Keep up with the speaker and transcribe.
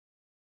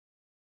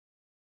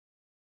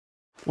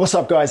What's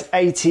up guys,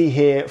 AT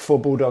here for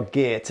Bulldog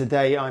Gear.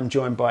 Today I'm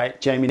joined by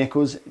Jamie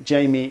Nicholls.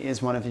 Jamie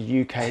is one of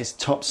the UK's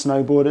top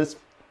snowboarders,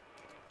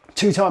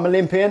 two-time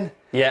Olympian,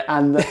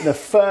 and the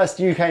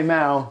first UK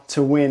male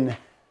to win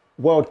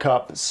World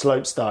Cup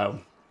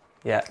slopestyle.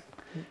 Yeah.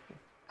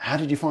 How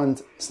did you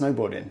find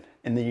snowboarding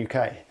in the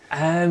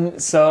UK?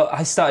 So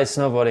I started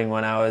snowboarding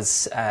when I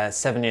was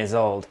 7 years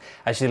old.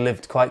 I actually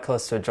lived quite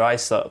close to a dry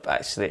slope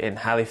actually in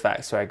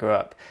Halifax where I grew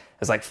up. It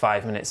was like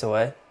 5 minutes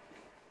away.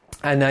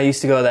 And I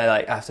used to go there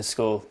like after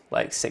school,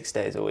 like 6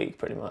 days a week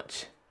pretty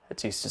much. I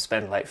used to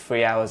spend like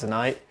 3 hours a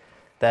night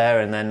there,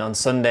 and then on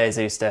Sundays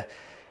it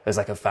was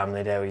like a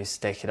family day. We used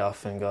to take it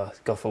off and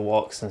go for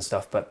walks and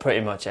stuff, but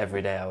pretty much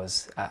every day I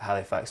was at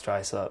Halifax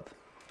dry slope.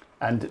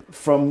 And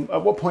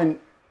at what point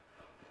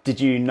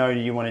did you know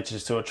you wanted to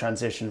sort of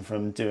transition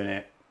from doing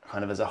it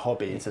kind of as a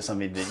hobby to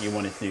something that you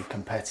wanted to do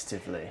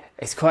competitively?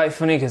 It's quite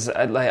funny because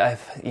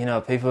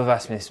people have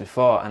asked me this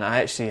before, and I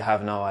actually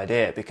have no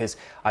idea because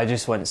I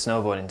just went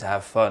snowboarding to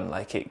have fun.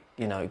 Like it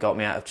got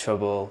me out of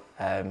trouble.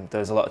 There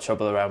was a lot of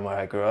trouble around where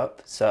I grew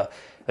up, so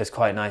it was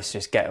quite nice to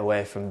just get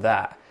away from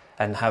that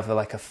and have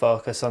a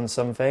focus on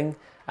something.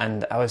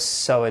 And I was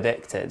so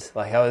addicted.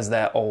 Like I was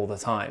there all the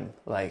time.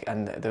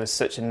 And there was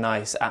such a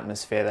nice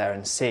atmosphere there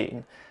and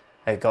scene.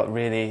 I got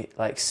really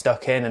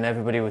stuck in, and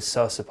everybody was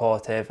so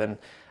supportive, and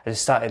I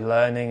just started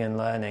learning, and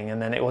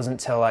then it wasn't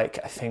till I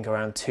think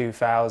around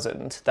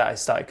 2000 that I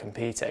started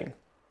competing,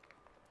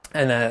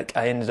 and then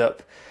I ended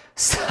up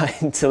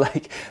starting to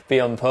be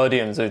on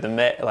podiums with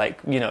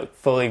the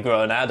fully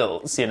grown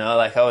adults.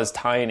 I was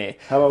tiny,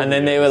 and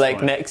then they were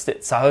next to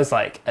it. So I was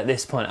at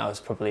this point I was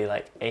probably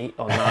 8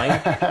 or 9,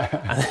 and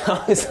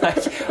I was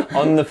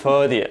on the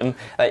podium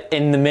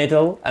in the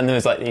middle, and there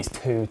was these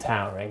two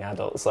towering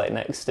adults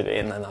next to me,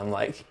 and then I'm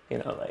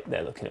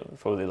they're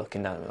probably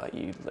looking down at me like,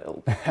 you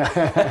little.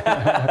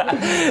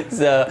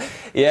 So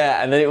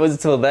yeah, and then it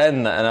wasn't until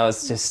then, and I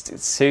was just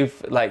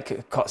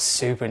got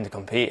super into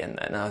competing,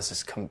 and I was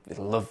just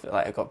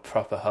I got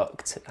proper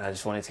hooked, and I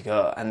just wanted to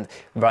go. And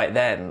right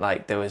then,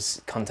 there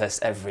was contests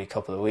every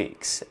couple of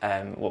weeks,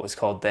 what was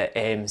called the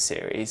AIM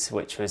series,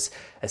 which was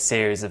a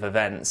series of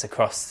events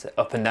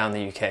up and down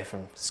the UK,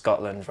 from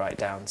Scotland right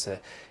down to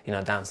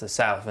down to the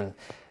south. And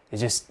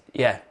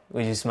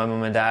my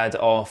mum and dad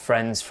or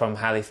friends from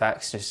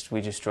Halifax,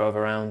 we just drove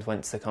around,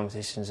 went to the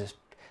competitions, just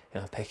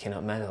picking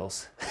up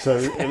medals. So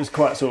it was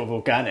quite sort of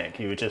organic.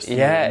 You were just it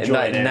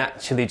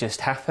naturally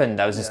just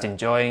happened. I was just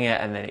enjoying it,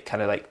 and then it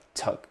kind of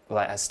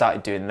I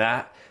started doing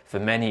that for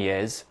many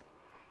years,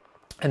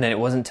 and then it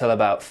wasn't until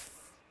about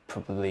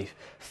probably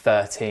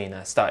 13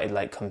 I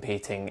started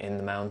competing in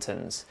the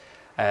mountains.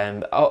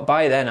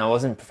 By then I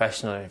wasn't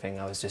professional or anything.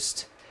 I was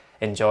just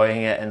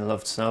enjoying it and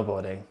loved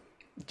snowboarding.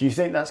 Do you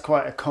think that's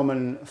quite a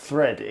common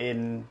thread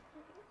in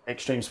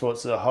extreme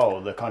sports as a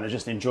whole, the kind of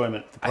just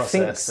enjoyment of the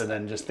process, and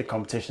then just the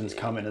competitions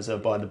coming as a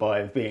by the by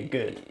of being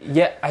good?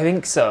 Yeah, I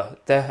think so.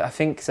 I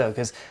think so,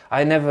 because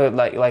I never,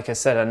 like I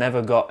said, I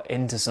never got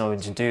into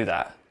snowboarding to do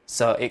that.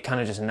 So it kind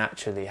of just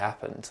naturally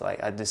happened.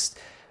 I just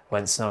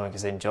went snowboarding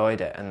because I enjoyed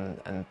it,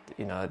 and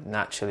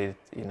naturally,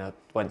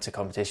 went to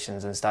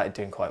competitions and started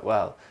doing quite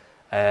well.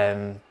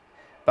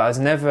 But I was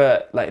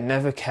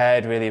never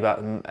cared really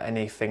about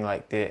anything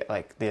like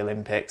the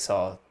Olympics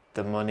or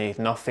the money.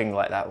 Nothing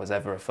like that was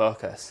ever a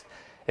focus.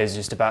 It was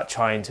just about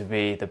trying to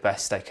be the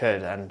best I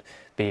could and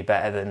be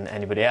better than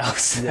anybody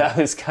else. Yeah. That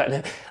was kind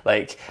of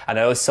and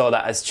I always saw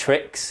that as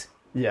tricks,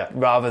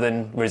 rather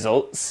than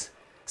results.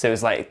 So it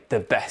was the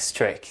best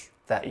trick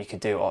that you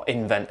could do, or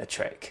invent a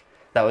trick.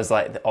 That was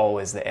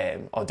always the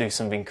aim, or do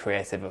something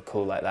creative or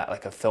cool like that,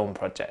 like a film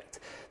project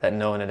that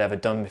no one had ever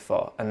done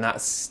before. And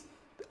that's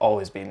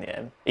always been the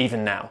aim,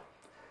 even now.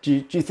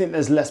 Do you think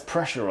there's less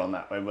pressure on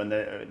that way, when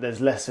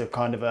there's less of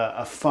kind of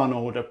a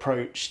funneled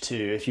approach to,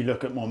 if you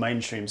look at more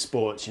mainstream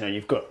sports, I know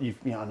you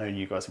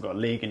guys have got a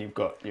league and you've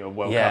got your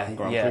World Cup and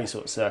Grand Prix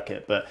sort of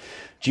circuit, but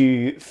do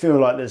you feel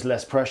like there's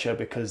less pressure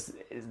because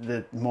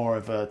the more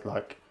of a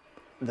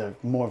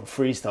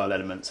freestyle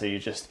element, so you're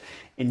just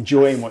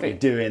enjoying what you're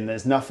doing?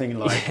 There's nothing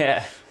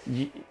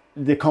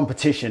the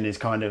competition is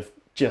kind of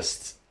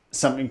just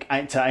something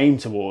to aim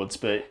towards,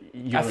 but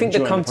I think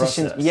the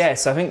competitions,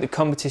 yes, I think the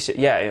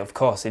competition, of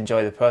course,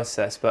 enjoy the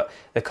process, but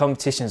the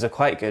competitions are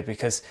quite good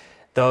because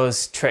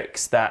those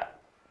tricks that,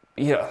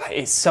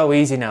 it's so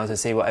easy now to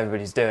see what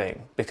everybody's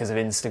doing because of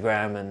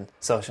Instagram and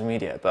social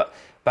media. But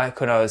back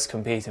when I was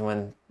competing,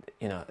 when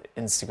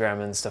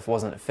Instagram and stuff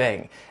wasn't a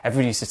thing,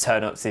 everybody used to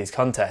turn up to these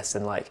contests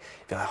and be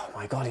oh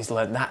my god, he's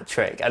learned that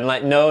trick, and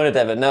no one would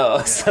ever know.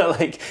 Yeah. So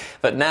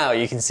but now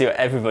you can see what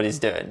everybody's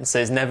doing, so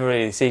it's never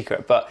really a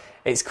secret. But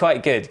it's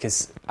quite good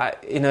because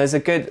it's a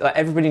good,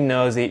 everybody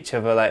knows each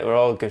other, we're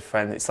all good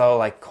friends. It's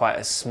all quite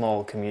a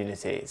small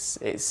community.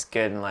 It's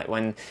good. And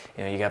when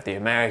you have the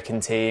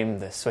American team,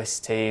 the Swiss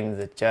team,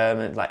 the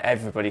German,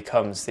 everybody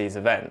comes to these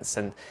events,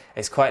 and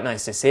it's quite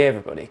nice to see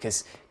everybody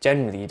because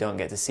generally you don't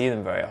get to see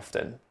them very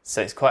often.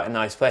 So it's quite a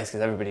nice place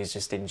because everybody's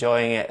just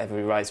enjoying it.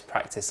 Everybody rides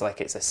practice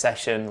like it's a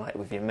session,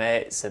 with your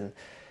mates, and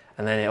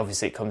then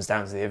obviously it comes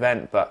down to the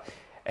event. But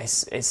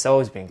it's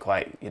always been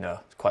quite, you know,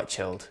 quite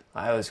chilled.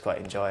 I always quite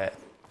enjoy it.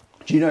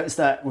 Do you notice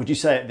that? Would you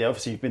say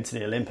obviously you've been to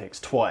the Olympics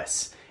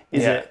twice?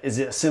 Is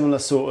it a similar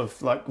sort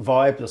of like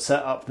vibe or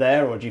setup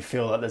there, or do you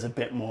feel like there's a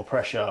bit more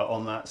pressure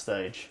on that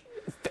stage?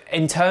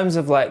 In terms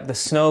of like the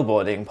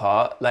snowboarding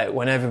part, like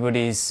when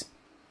everybody's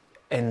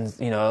in,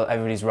 you know,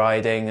 everybody's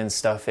riding and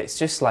stuff, it's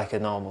just like a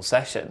normal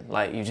session.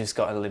 Like you just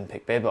got an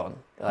Olympic bib on.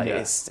 Like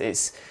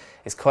it's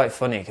quite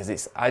funny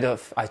because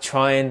I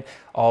try and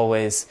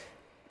always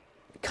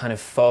kind of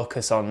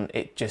focus on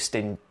it, just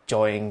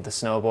enjoying the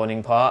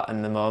snowboarding part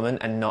and the moment,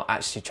 and not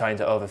actually trying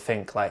to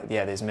overthink like,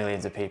 yeah, there's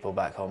millions of people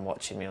back home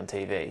watching me on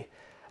TV.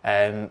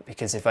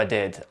 Because if I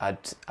did,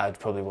 I'd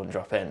probably wouldn't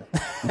drop in.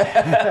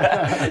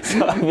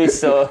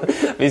 So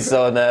I'd be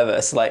so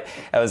nervous. Like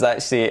I was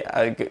actually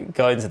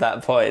going to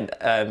that point.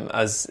 I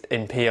was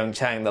in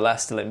Pyeongchang, the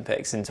last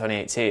Olympics in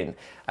 2018.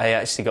 I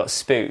actually got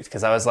spooked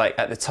because I was like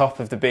at the top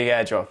of the big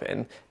air drop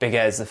in. Big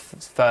air is the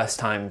first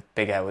time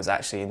big air was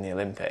actually in the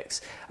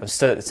Olympics. I'm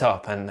stood at the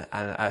top and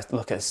I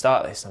look at the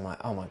start list. I'm like,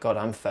 oh my god,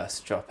 I'm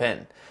first to drop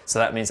in. So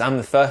that means I'm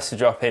the first to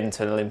drop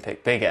into an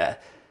Olympic big air.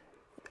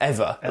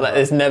 Ever. Like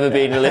there's never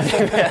been an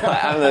Olympic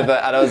like, and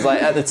I was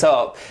like at the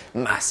top,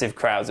 massive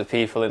crowds of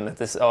people in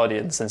this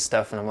audience and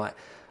stuff, and I'm like,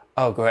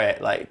 oh great,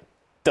 like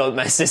don't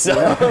mess this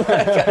up.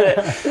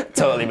 Like,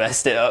 totally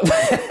messed it up.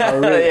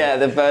 Oh, really? Yeah,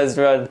 the first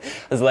run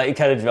I was like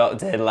kind of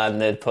dropped in,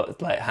 landed, put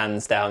like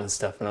hands down and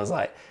stuff, and I was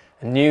like,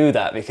 I knew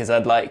that because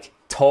I'd like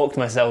talked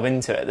myself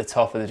into it at the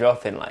top of the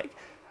drop in, like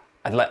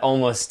I'd like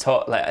almost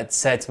I'd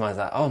said to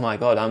myself, oh my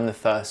god, I'm the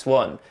first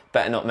one,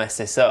 better not mess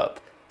this up.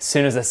 As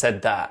soon as I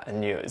said that, I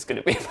knew it was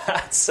going to be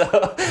bad. So,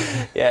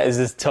 yeah, it was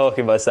just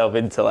talking myself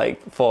into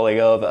like falling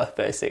over,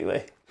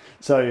 basically.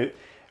 So,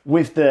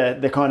 with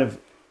the kind of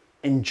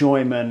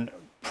enjoyment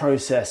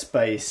process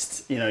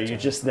based, you know, you're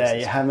just there,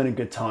 you're having a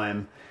good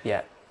time.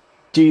 Yeah.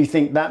 Do you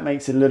think that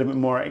makes it a little bit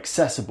more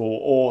accessible,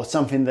 or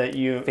something that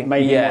you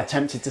may be more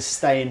tempted to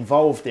stay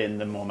involved in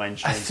than more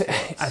mainstream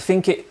sports? I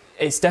think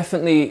it's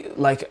definitely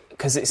like,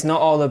 because it's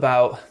not all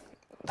about.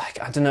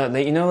 Like, I don't know,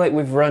 like, you know, like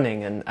with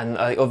running and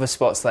like other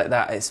sports like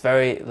that, it's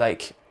very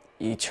like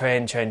you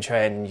train,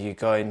 and you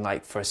go in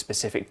like for a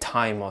specific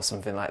time or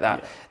something like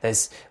that. Yeah.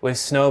 With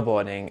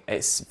snowboarding,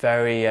 it's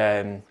very,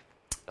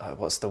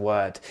 what's the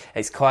word?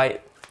 It's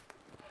quite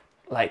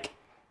like,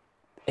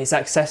 it's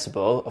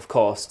accessible, of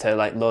course, to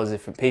like loads of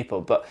different people,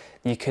 but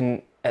you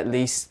can at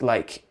least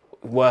like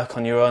work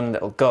on your own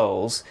little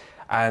goals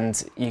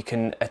and you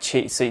can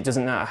achieve, so it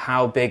doesn't matter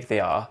how big they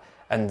are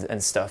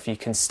and stuff, you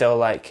can still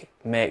like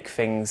make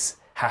things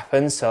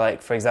happen. So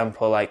like, for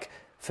example, like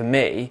for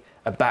me,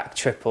 a back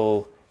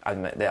triple,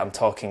 I'm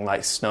talking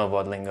like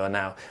snowboard lingo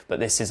now,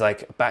 but this is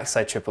like a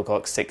backside triple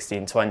cork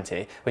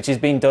 1620, which has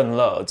been done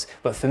loads,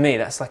 but for me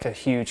that's like a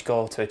huge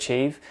goal to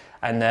achieve,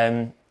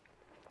 and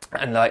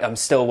like I'm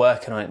still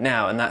working on it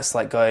now, and that's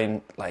like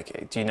going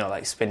like, do you know,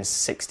 like spin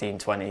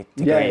 1620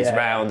 degrees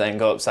round and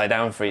go upside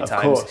down 3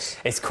 times. Course.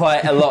 It's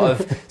quite a lot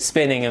of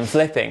spinning and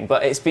flipping,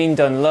 but it's been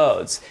done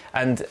loads,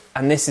 and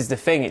this is the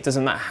thing, it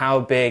doesn't matter how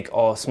big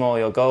or small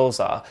your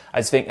goals are. I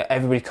just think that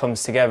everybody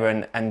comes together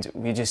and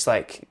we just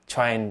like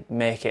try and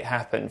make it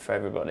happen for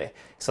everybody.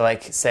 So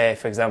like, say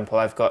for example,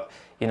 I've got,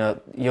 you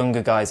know,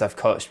 younger guys I've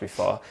coached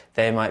before,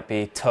 they might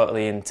be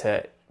totally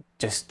into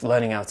just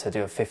learning how to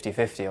do a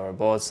 50-50 or a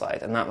board slide,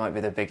 and that might be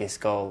the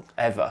biggest goal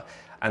ever,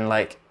 and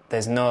like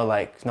there's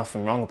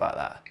nothing wrong about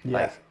that,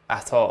 like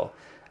at all.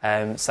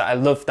 So I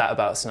love that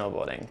about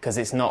snowboarding, because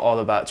it's not all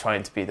about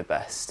trying to be the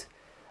best,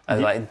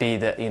 like be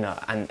the, you know,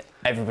 and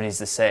everybody's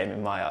the same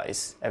in my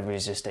eyes.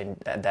 Everybody's just there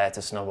to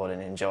snowboard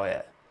and enjoy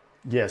it.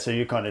 Yeah, so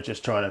you're kind of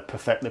just trying to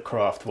perfect the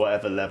craft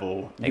whatever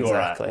level you're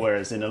at,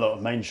 whereas in a lot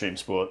of mainstream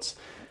sports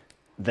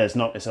there's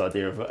not this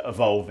idea of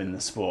evolving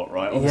the sport,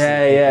 right?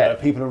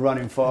 Obviously, people are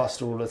running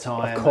faster all the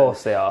time. Of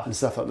course they are. And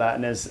stuff like that.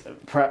 And there's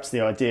perhaps the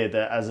idea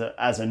that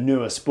as a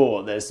newer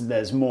sport,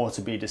 there's more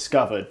to be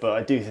discovered. But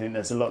I do think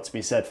there's a lot to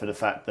be said for the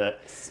fact that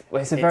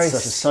it's such a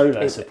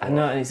solo sport. I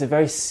know, and it's a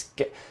very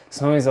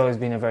snowboarding's always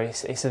been a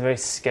very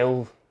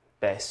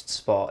skill-based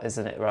sport,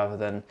 isn't it? Rather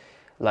than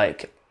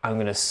like, I'm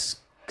going to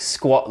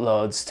squat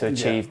loads to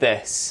achieve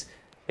this,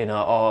 you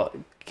know, or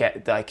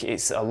get like,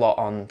 it's a lot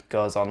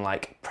goes on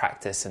like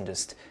practice and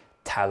just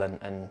talent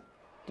and,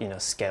 you know,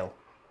 skill,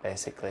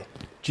 basically.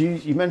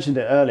 You mentioned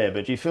it earlier,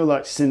 but do you feel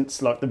like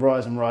since like the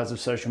rise of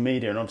social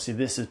media, and obviously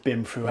this has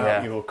been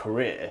throughout your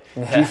career,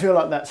 do you feel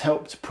like that's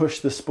helped push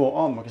the sport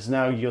on, because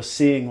now you're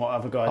seeing what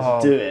other guys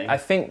are doing? I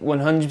think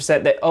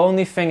 100%. The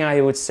only thing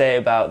I would say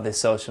about the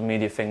social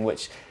media thing,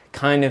 which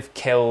kind of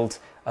killed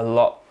a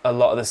lot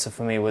of the stuff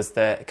for me, was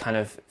the kind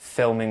of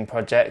filming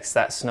projects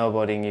that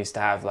snowboarding used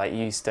to have. Like, you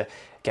used to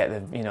get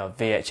the, you know,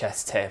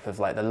 VHS tape of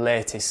like the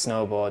latest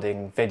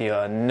snowboarding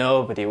video, and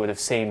nobody would have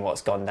seen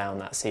what's gone down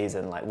that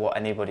season, like what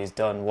anybody's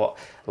done, what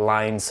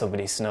line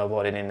somebody's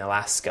snowboarding in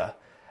Alaska.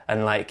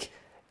 And like,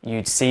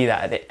 you'd see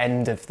that at the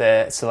end of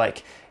so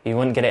like, you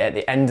wouldn't get it at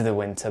the end of the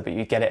winter, but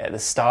you'd get it at the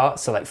start,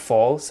 so like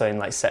fall, so in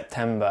like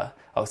September,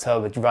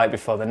 October, right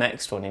before the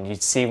next one, and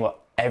you'd see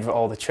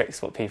all the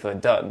tricks what people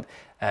had done.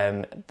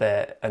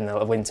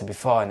 the winter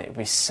before, and it'd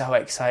be so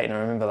exciting. I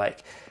remember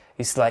like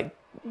used to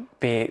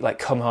like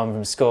come home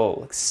from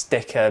school,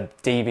 stick a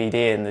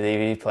DVD in the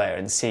DVD player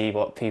and see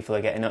what people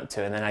are getting up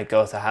to, and then I'd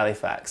go to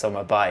Halifax on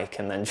my bike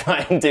and then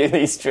try and do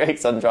these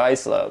tricks on dry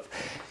slope.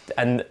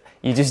 And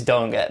you just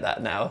don't get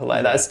that now.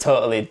 Like that's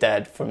totally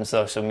dead from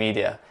social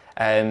media.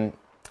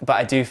 But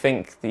I do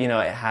think, you know,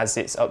 it has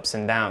its ups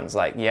and downs.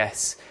 Like,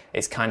 yes,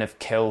 it's kind of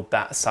killed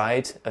that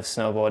side of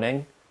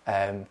snowboarding.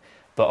 But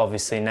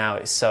obviously now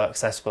it's so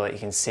accessible that you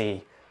can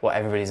see what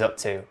everybody's up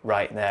to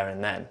right there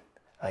and then,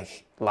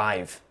 like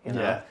live, you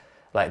know,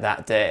 like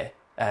that day,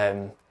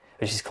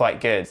 which is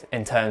quite good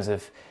in terms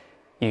of,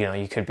 you know,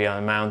 you could be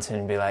on a mountain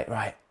and be like,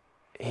 right,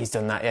 he's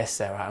done that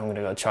yesterday, right, I'm going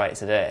to go try it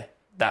today.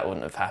 That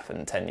wouldn't have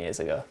happened 10 years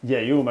ago. Yeah,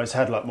 you almost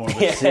had like more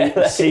of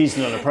a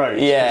seasonal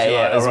approach. Yeah,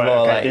 like, it was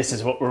more like, this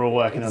is what we're all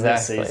working on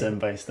this season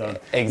based on.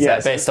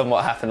 Based on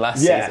what happened last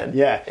season.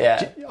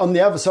 Yeah. On the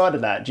other side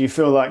of that, do you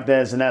feel like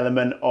there's an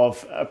element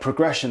of a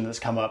progression that's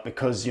come up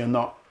because you're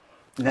not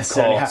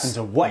necessarily having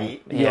to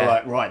wait? You're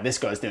like, right, this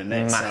guy's doing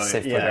this.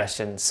 Massive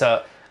progression.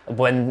 So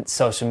when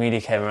social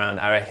media came around,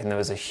 I reckon there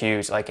was a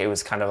huge, like it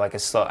was kind of like a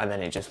slot and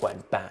then it just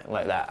went bang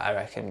like that, I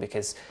reckon,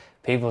 because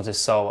people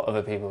just saw what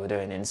other people were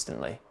doing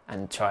instantly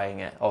and trying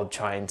it, or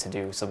trying to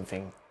do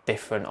something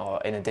different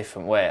or in a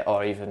different way,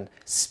 or even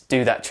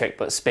do that trick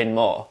but spin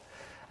more.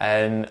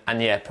 And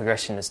yeah,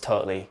 progression has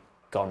totally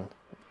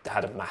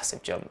had a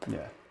massive jump.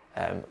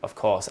 Of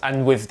course.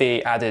 And with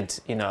the added,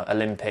 you know,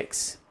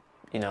 Olympics,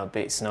 you know,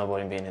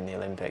 snowboarding being in the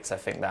Olympics, I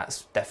think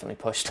that's definitely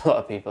pushed a lot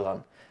of people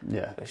on.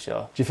 Yeah, for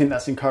sure. Do you think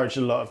that's encouraged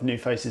a lot of new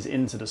faces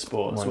into the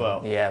sport as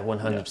well? Yeah,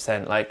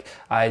 100%. Like,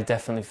 I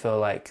definitely feel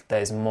like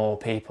there's more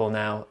people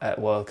now at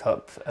World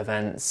Cup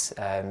events,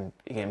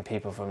 getting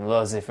people from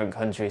loads of different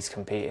countries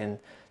competing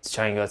to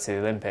try and go to the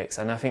Olympics.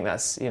 And I think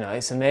that's, you know,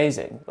 it's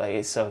amazing. Like,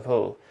 it's so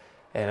cool,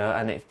 you know,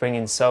 and it's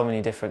bringing so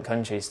many different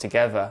countries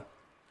together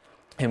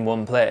in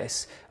one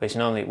place, which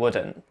normally it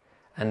wouldn't.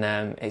 And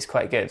it's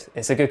quite good.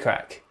 It's a good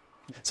crack.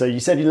 So you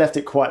said you left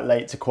it quite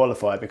late to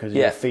qualify because of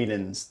your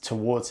feelings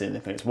towards the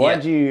Olympics. Why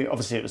did you,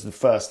 obviously it was the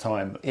first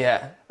time.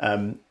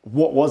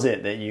 What was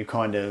it that you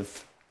kind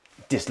of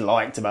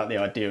disliked about the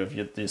idea of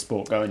your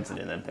sport going to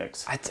the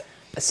Olympics?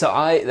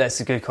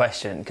 That's a good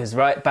question, because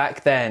right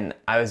back then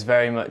I was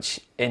very much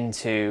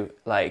into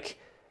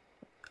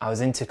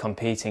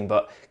competing,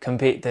 but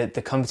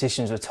the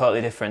competitions were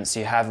totally different. So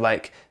you have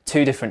like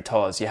two different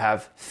tours. You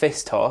have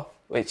FIS Tour,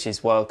 which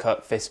is World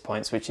Cup FIS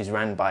Points, which is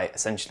ran by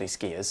essentially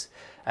skiers.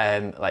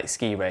 Like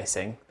ski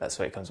racing, that's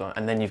what it comes on.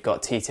 And then you've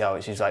got TTR,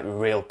 which is like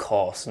real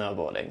core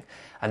snowboarding.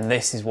 And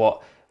this is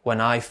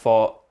when I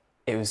thought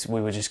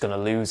we were just going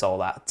to lose all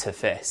that to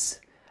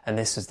FIS. And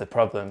this was the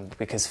problem,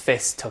 because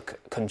FIS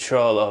took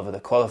control over the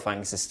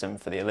qualifying system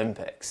for the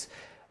Olympics,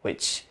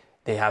 which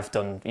they have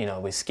done, you know,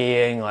 with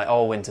skiing. Like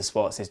all winter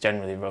sports is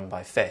generally run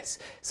by FIS.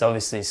 So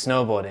obviously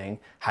snowboarding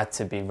had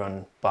to be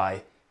run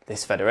by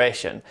this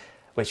federation,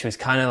 which was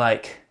kind of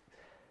like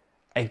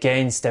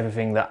against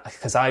everything that,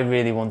 because I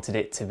really wanted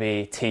it to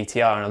be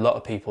TTR, and a lot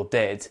of people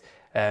did,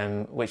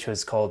 which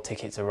was called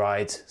Ticket to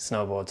Ride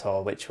Snowboard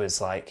Tour, which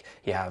was like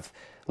you have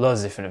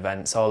loads of different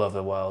events all over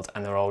the world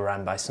and they're all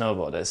ran by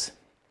snowboarders,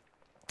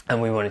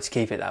 and we wanted to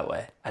keep it that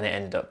way, and it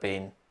ended up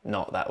being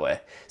not that way.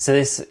 So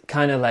this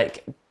kind of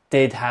like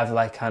did have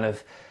like kind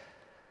of,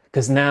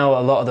 because now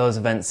a lot of those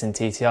events in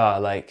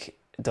TTR like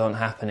don't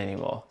happen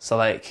anymore. So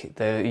like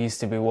there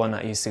used to be one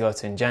that I used to go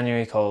to in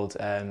January called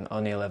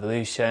O'Neill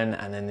Evolution,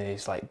 and then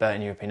there's like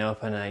Burton European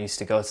Open, and I used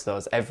to go to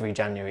those every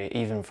January,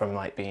 even from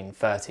like being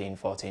 13,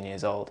 14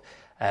 years old,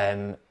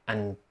 and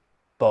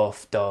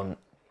both don't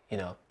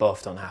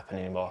happen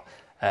anymore.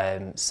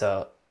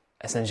 So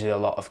essentially a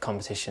lot of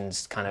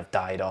competitions kind of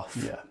died off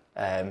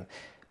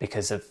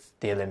because of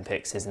the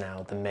Olympics is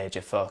now the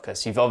major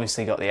focus. You've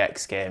obviously got the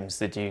X Games,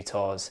 the Dew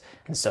Tours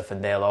and stuff,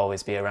 and they'll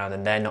always be around,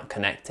 and they're not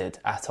connected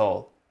at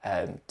all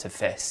to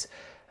FIS.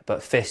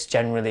 But FIS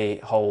generally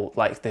hold,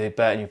 like the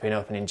Burton European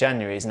Open in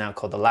January is now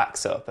called the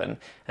Lax Open,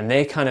 and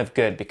they're kind of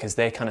good because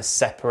they kind of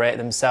separate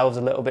themselves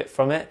a little bit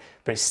from it,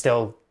 but it's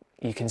still,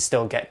 you can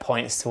still get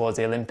points towards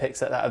the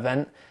Olympics at that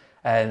event,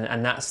 and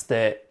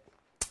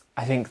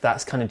I think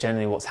that's kind of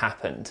generally what's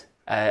happened.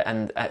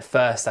 And at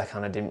first I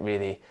kind of didn't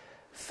really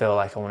feel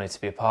like I wanted to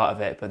be a part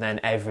of it, but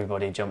then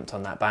everybody jumped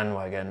on that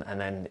bandwagon, and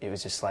then it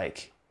was just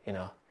like, you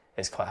know,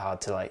 it's quite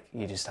hard to like,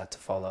 you just had to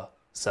follow.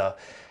 So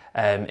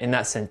in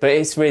that sense, but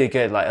it's really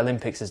good. Like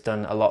Olympics has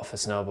done a lot for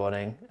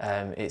snowboarding.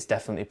 It's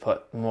definitely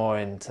put more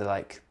into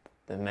like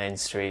the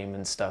mainstream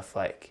and stuff.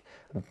 Like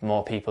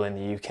more people in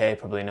the UK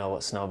probably know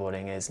what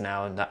snowboarding is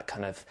now, and that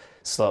kind of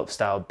slope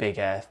style big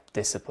air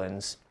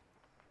disciplines.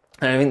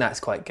 And I think that's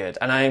quite good.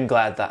 And I am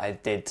glad that I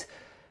did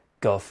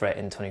go for it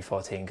in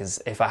 2014,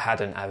 because if I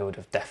hadn't, I would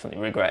have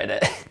definitely regretted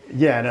it.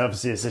 Yeah, and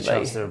obviously it's a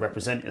chance to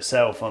represent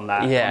yourself on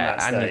that. Yeah, on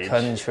that and your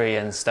country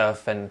and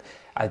stuff. And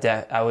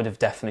I would have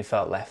definitely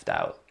felt left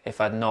out if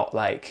I'd not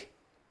like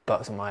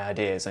got some of my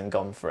ideas and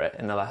gone for it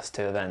in the last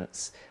two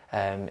events.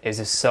 It was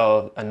just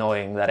so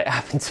annoying that it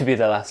happened to be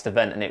the last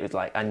event, and it was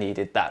like I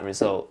needed that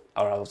result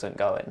or I wasn't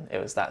going.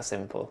 It was that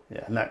simple.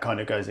 Yeah, and that kind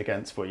of goes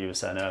against what you were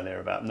saying earlier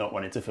about not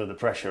wanting to feel the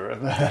pressure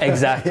of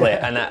Exactly,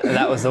 yeah. And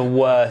that was the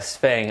worst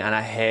thing, and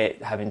I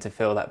hate having to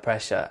feel that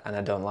pressure, and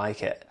I don't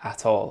like it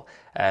at all.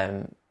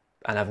 And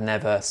I've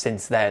never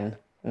since then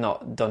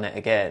not done it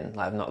again.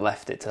 Like, I've not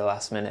left it to the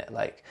last minute.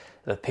 Like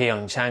the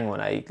Pyeongchang one,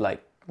 I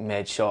like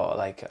made sure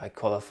like I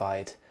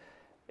qualified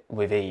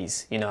with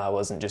ease. You know, I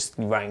wasn't just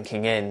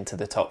ranking in to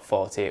the top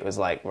 40. It was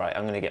like, right,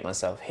 I'm going to get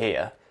myself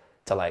here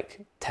to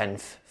like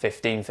 10th,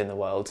 15th in the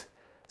world.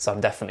 So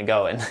I'm definitely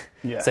going.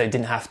 Yeah. So I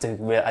didn't have to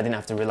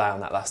rely on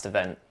that last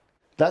event.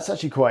 That's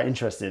actually quite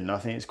interesting. I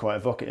think it's quite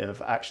evocative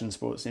of action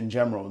sports in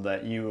general,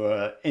 that you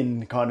were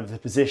in kind of the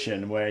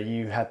position where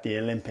you had the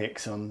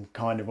Olympics on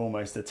kind of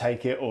almost a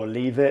take it or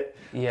leave it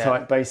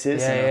type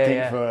basis. And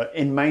I think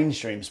in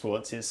mainstream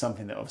sports, it's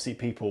something that obviously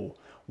people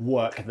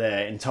work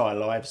their entire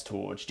lives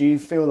towards. Do you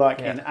feel like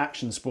in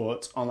action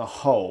sports on the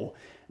whole,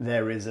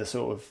 there is a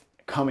sort of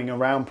coming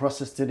around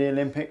process to the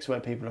Olympics where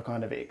people are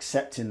kind of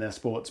accepting their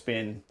sports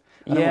being,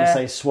 I don't want to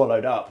say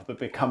swallowed up, but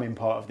becoming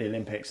part of the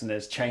Olympics, and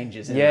there's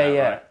changes in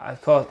that, right?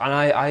 Of course. And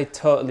I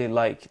totally,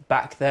 like,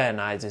 back then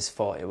I just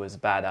thought it was a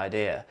bad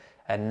idea.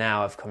 And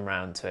now I've come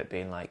around to it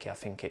being like, I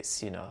think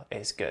it's, you know,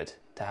 it's good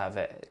to have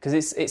it.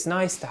 Because it's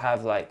nice to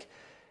have, like,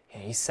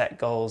 you set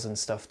goals and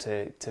stuff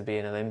to be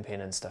an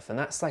Olympian and stuff, and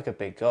that's like a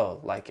big goal.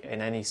 Like in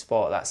any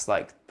sport, that's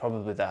like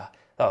probably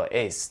it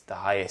is the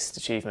highest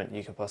achievement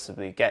you could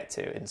possibly get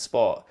to in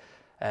sport.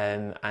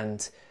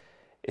 And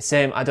it's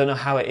same. I don't know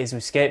how it is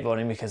with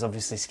skateboarding, because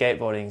obviously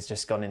skateboarding's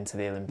just gone into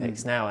the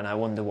Olympics now, and I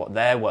wonder what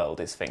their world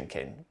is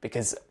thinking,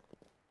 because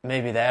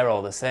maybe they're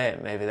all the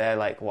same. Maybe they're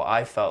like what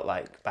I felt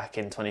like back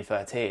in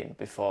 2013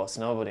 before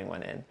snowboarding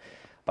went in.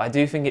 But I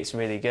do think it's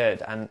really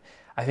good, and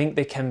I think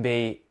they can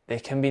be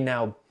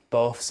now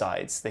both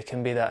sides. They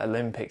can be that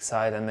Olympic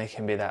side, and they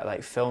can be that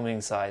like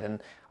filming side. And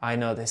I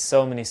know there's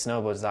so many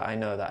snowboarders that I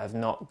know that have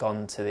not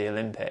gone to the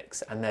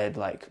Olympics, and they're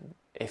like,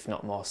 if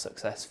not more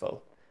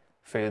successful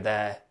through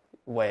their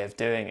way of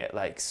doing it,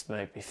 like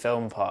maybe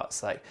film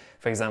parts. Like,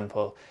 for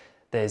example,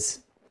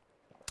 there's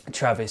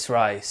Travis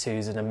Rice,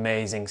 who's an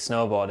amazing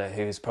snowboarder,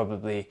 who's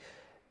probably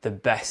the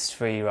best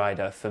free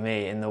rider for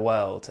me in the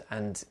world,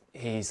 and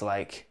he's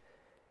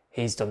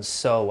done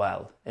so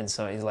well, and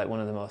so he's like one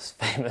of the most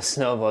famous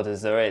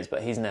snowboarders there is,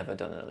 but he's never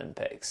done an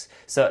Olympics.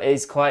 So it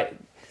is quite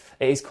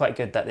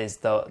good that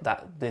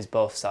there's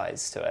both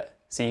sides to it.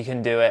 So you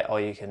can do it, or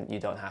you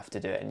don't have to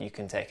do it, and you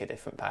can take a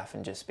different path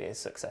and just be as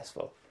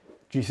successful.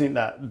 Do you think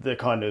that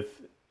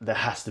there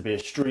has to be a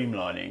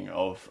streamlining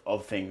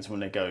of things when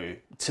they go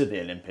to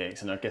the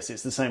Olympics? And I guess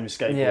it's the same with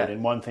skateboarding. Yeah.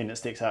 One thing that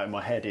sticks out in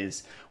my head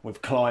is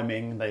with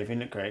climbing, they've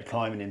integrated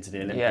climbing into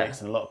the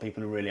Olympics, and a lot of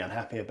people are really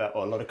unhappy about,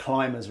 or a lot of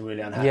climbers are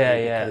really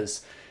unhappy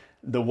because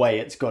the way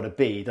it's got to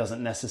be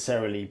doesn't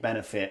necessarily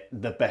benefit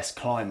the best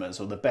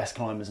climbers, or the best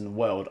climbers in the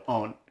world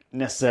aren't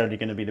necessarily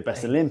going to be the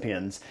best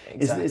Olympians.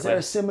 Exactly. Is there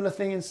a similar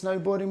thing in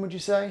snowboarding, would you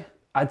say?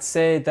 I'd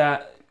say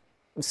that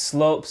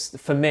slopes,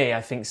 for me,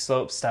 I think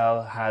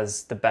slopestyle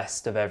has the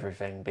best of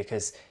everything,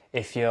 because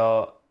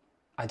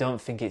I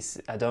don't think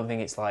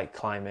it's like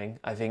climbing.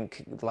 I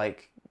think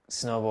like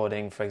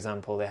snowboarding, for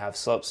example, they have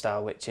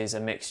slopestyle, which is a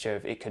mixture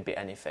of, it could be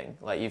anything.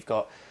 Like you've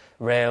got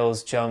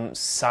rails, jumps,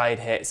 side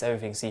hits,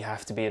 everything. So you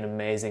have to be an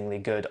amazingly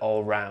good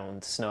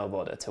all-round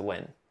snowboarder to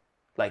win,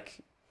 like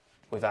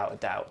without a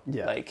doubt.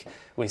 Yeah. Like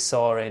we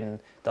saw in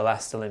the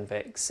last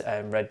Olympics,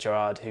 Red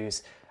Gerard,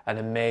 who's an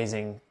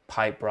amazing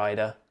pipe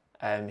rider.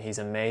 He's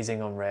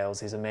amazing on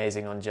rails, he's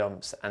amazing on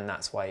jumps, and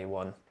that's why he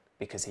won,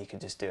 because he could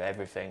just do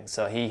everything.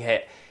 So he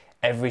hit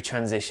every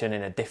transition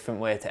in a different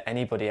way to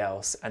anybody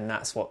else, and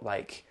that's what,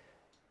 like,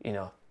 you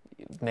know,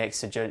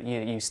 makes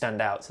you stand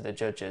out to the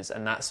judges,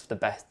 and that's the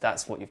best.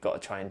 That's what you've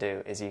got to try and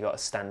do, is you've got to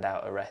stand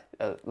out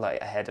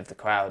like ahead of the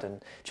crowd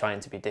and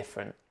trying to be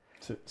different.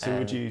 So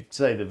would you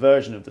say the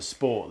version of the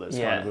sport that's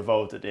kind of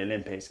evolved at the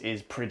Olympics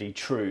is pretty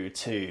true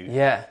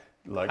to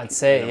like, I'd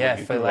say what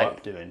you grew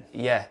up doing?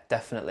 Yeah,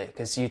 definitely,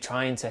 because you're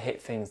trying to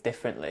hit things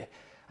differently,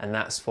 and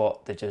that's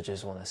what the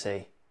judges want to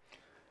see.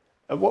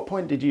 At what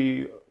point did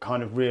you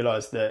kind of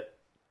realise that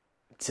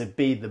to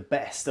be the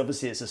best,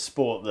 obviously it's a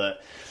sport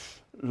that,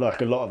 like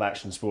a lot of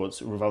action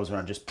sports, revolves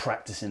around just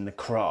practicing the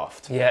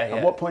craft.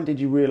 At what point did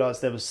you realise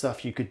there was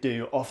stuff you could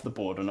do off the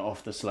board and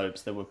off the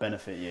slopes that would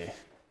benefit you?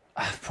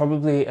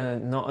 Probably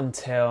not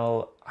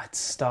until I'd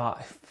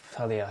start,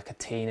 probably like a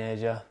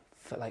teenager,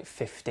 like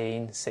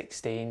 15,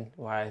 16,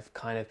 where I've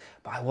kind of,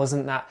 but I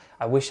wasn't that,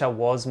 I wish I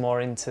was more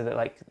into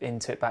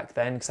it back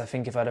then, because I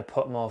think if I'd have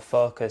put more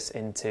focus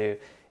into,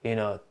 you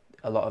know,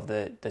 a lot of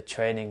the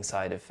training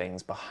side of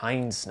things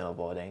behind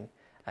snowboarding,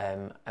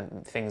 and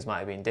things might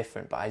have been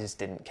different, but I just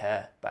didn't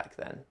care back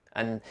then.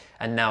 And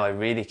now I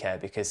really care,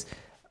 because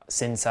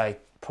since I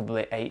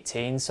probably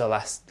 18, so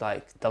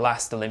the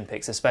last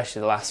Olympics,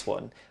 especially the last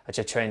one, which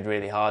I trained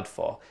really hard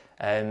for,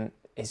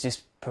 it's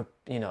just,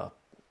 you know,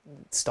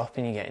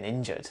 stopping you getting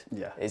injured.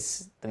 Yeah,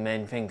 is the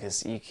main thing,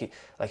 because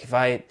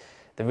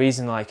the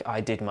reason like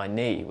I did my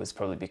knee was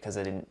probably because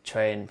I didn't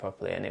train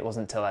properly, and it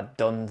wasn't until I'd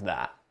done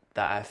that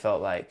I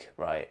felt like,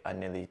 right,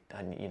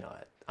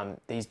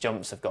 these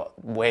jumps have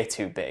got way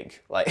too big,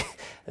 like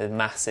they're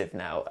massive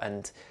now,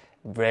 and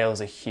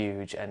rails are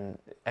huge, and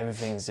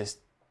everything's just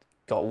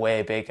got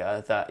way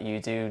bigger, that you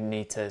do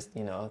need to,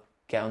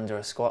 get under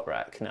a squat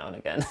rack now and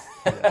again.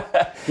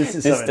 Yeah. This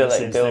is just something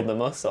to like build the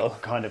muscle.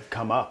 Kind of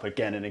come up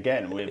again and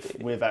again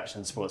with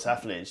action sports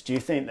athletes. Do you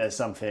think there's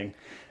something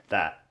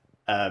that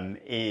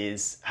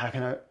is, how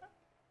can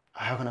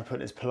I put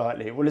this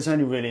politely? Well, it's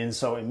only really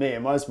insulting me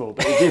in my sport,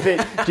 but do you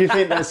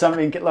think there's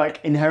something like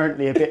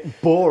inherently a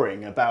bit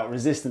boring about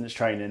resistance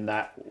training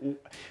that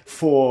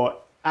for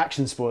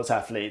action sports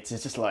athletes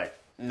it's just like,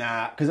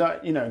 nah? Because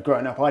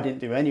growing up, I didn't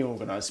do any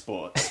organised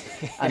sports,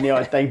 and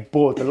they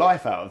bored the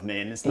life out of me.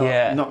 And it's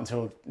not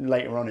until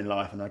later on in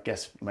life, and I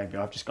guess maybe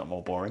I've just got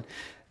more boring,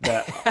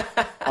 that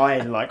I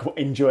like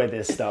enjoy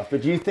this stuff.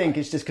 But do you think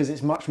it's just because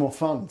it's much more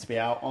fun to be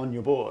out on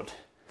your board?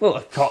 Well,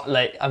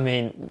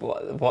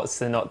 what's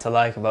there not to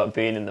like about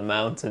being in the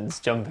mountains,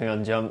 jumping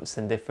on jumps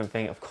and different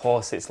things? Of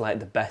course, it's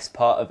like the best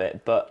part of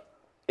it, but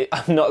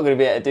I'm not going to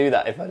be able to do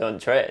that if I don't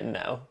train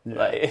now. Yeah.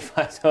 Like if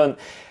I don't,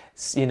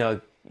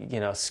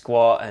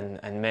 squat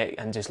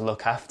and just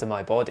look after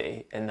my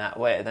body in that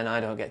way, then I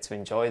don't get to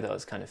enjoy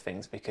those kind of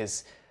things,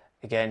 because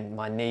again,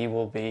 my knee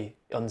will be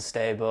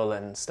unstable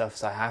and stuff,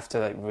 so I have to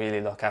like really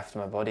look after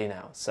my body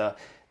now. So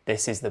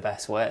this is the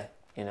best way,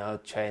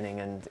 training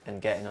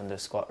and getting under a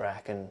squat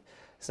rack and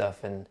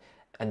stuff, and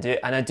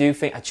I do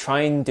think I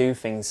try and do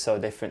things so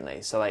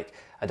differently. So like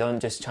I don't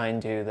just try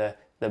and do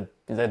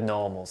the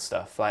normal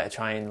stuff. Like I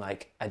try and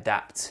like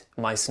adapt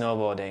my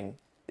snowboarding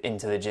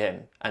into the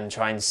gym and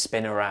try and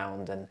spin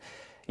around and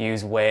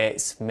use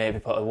weights, maybe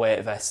put a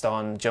weight vest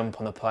on, jump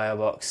on the plyo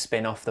box,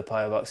 spin off the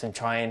plyo box, and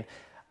try and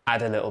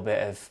add a little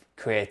bit of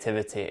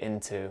creativity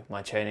into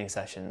my training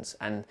sessions.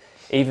 And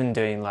even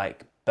doing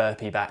like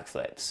burpee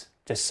backflips,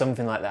 just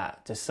something like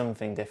that, just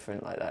something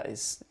different like that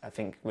is, I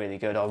think, really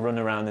good. I'll run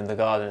around in the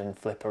garden and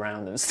flip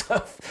around and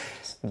stuff.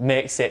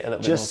 Makes it a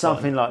little bit more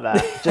something fun.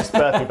 Like that, just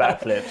burpee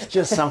backflips,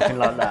 just something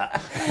like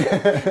that.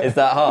 Is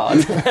that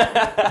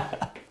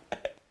hard?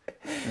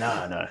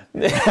 No.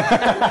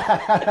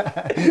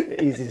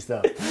 Easy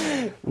stuff.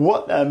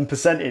 What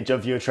percentage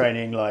of your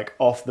training, like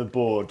off the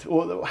board,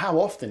 or how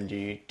often do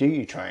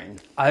you train?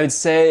 I would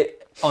say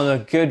on a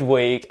good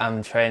week,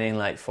 I'm training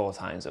like 4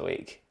 times a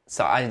week.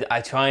 So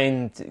I try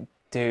and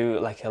do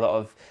like a lot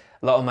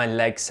of my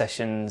leg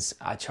sessions.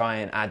 I try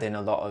and add in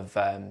a lot of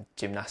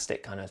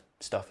gymnastic kind of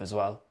stuff as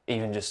well,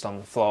 even just on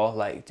the floor.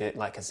 Like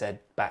I said,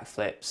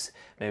 backflips.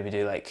 Maybe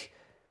do like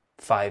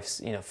 3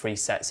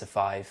 sets of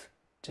 5.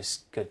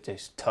 Just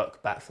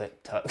tuck, backflip,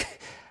 tuck,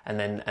 and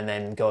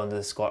then go under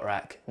the squat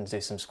rack and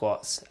do some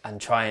squats, and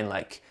try and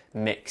like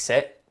mix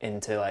it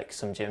into like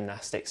some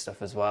gymnastic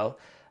stuff as well.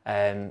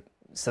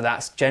 So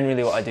that's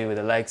generally what I do with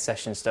the leg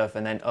session stuff,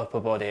 and then upper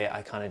body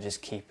I kind of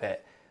just keep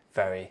it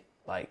very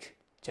like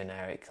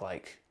generic,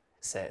 like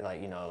say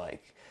like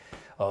like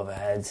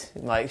overhead,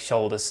 like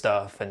shoulder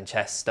stuff and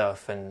chest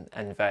stuff, and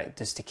very,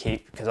 just to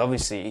keep, because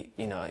obviously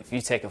if you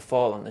take a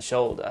fall on the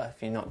shoulder,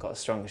 if you've not got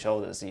strong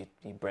shoulders, you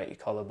break your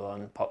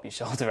collarbone, pop your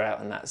shoulder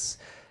out, and that's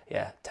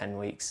 10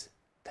 weeks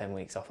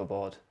off a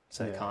board,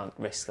 so you can't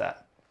risk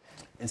that.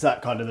 Is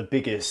that kind of the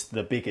biggest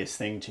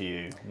thing to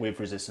you with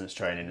resistance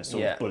training, is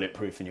sort of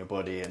bulletproofing your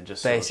body and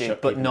just basically, sort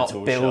of but not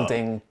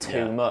building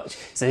too much?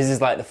 So this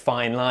is like the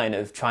fine line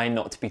of trying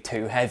not to be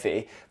too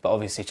heavy, but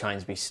obviously trying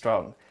to be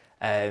strong.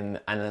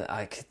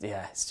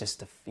 It's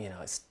just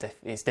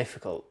it's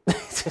difficult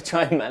to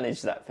try and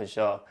manage that for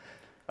sure.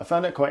 I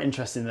found it quite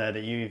interesting there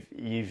that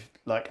you've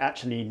like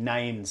actually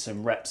named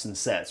some reps and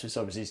sets, which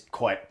obviously is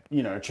quite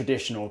a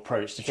traditional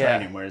approach to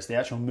training, whereas the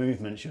actual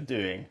movements you're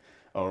doing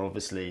are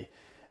obviously,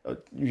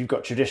 you've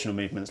got traditional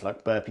movements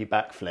like burpee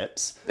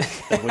backflips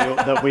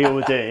that we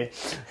all do,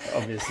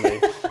 obviously.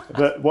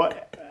 But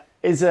what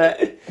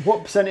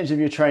percentage of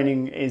your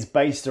training is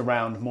based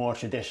around more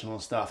traditional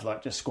stuff,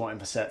 like just squatting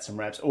for sets and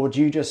reps, or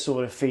do you just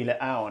sort of feel it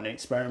out and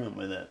experiment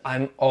with it?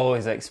 I'm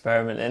always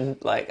experimenting.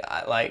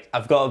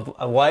 I've got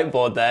a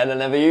whiteboard there and I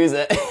never use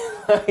it.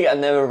 I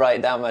never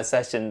write down my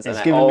sessions.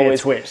 It's giving me a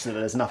twitch that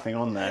there's nothing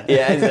on there.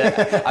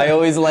 Yeah, I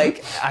always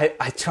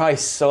I try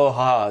so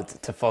hard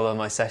to follow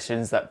my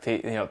sessions that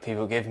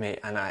people give me,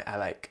 and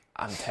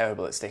I'm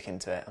terrible at sticking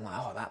to it. I'm like,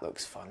 oh, that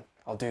looks fun,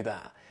 I'll do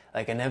that.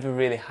 Like I never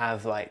really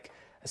have like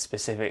a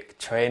specific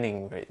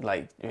training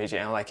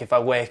regime. Like if I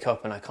wake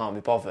up and I can't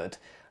be bothered,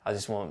 I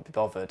just won't be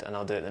bothered, and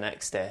I'll do it the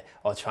next day,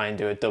 or try and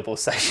do a double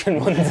session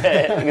one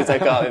day because I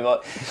can't be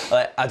bothered.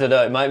 Like I don't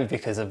know, it might be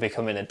because of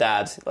becoming a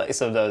dad. Like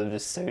sometimes I'm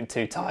just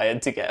too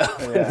tired to get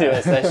up and do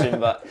a session.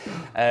 But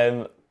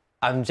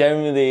I'm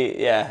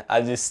generally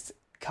I just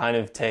kind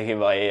of take it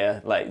by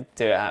ear, like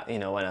do it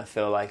when I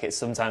feel like it.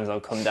 Sometimes I'll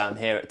come down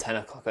here at 10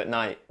 o'clock at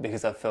night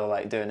because I feel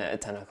like doing it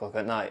at 10 o'clock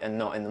at night and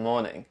not in the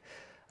morning.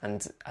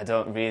 And I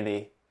don't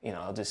really,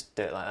 I'll just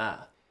do it like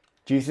that.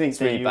 Do you think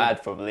it's really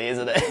bad, probably,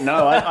 isn't it?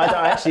 No,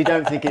 I actually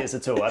don't think it is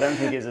at all. I don't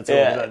think it is at all.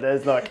 Yeah.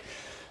 There's like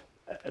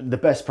the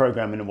best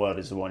program in the world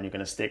is the one you're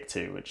going to stick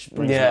to, which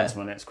brings me on to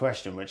my next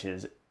question, which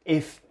is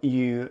if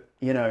you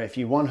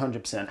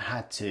 100%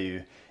 had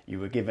to, you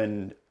were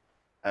given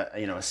a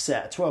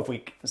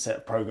 12-week set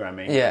of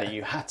programming that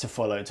you had to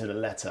follow to the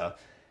letter,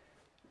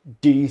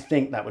 do you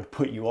think that would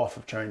put you off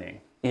of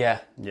training?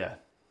 Yeah. Yeah.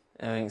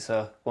 I think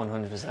so,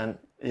 100%.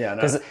 Yeah,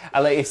 because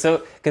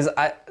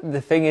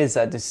the thing is,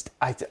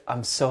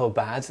 I'm so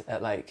bad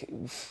at like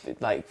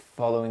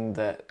following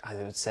I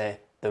would say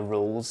the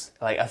rules.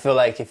 Like I feel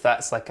like if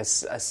that's like a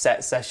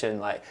set session,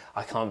 like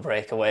I can't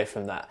break away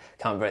from that,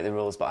 can't break the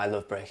rules. But I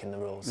love breaking the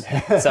rules,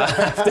 so I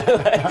have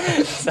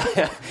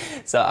to.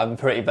 So I'm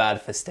pretty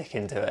bad for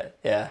sticking to it.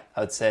 Yeah,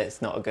 I would say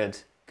it's not a good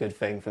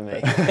thing for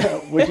me.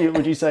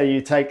 Would you say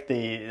you take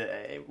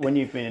when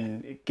you've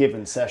been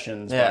given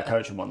sessions by a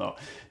coach and whatnot,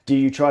 do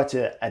you try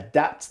to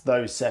adapt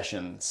those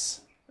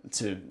sessions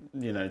to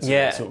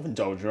sort of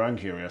indulge your own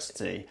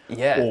curiosity,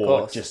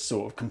 or just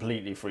sort of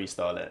completely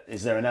freestyle it?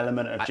 Is there an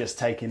element of just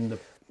taking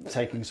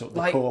sort of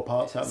the core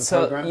parts out of the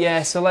program?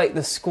 Yeah, so like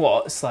the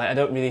squats, like I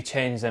don't really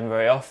change them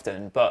very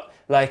often, but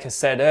like I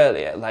said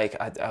earlier, like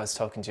I was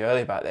talking to you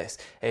earlier about this,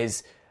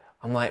 is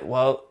I'm like,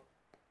 well,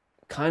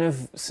 kind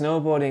of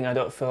snowboarding, I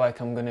don't feel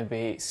like I'm going to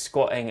be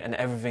squatting and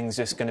everything's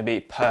just going to be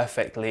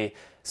perfectly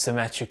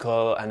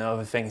symmetrical and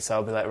everything. So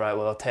I'll be like, right,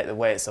 well, I'll take the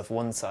weights off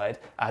one side,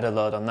 add a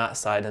load on that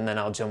side, and then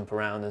I'll jump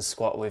around and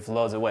squat with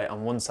loads of weight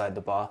on one side of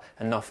the bar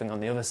and nothing on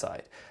the other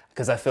side.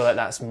 Because I feel like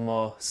that's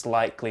most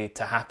likely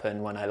to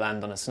happen when I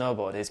land on a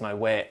snowboard, is my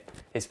weight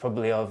is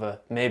probably over,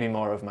 maybe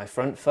more of my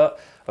front foot,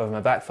 over my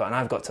back foot, and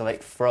I've got to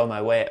like throw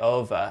my weight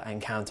over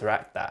and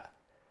counteract that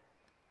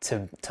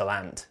to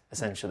land,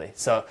 essentially.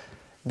 So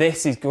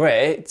this is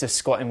great, just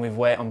squatting with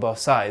weight on both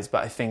sides,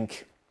 but I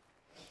think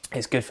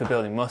it's good for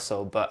building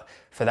muscle. But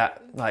for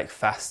that like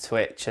fast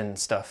twitch and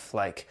stuff,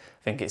 like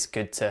I think it's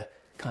good to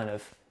kind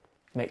of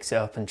mix it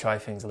up and try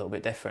things a little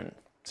bit different.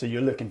 So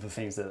you're looking for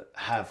things that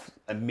have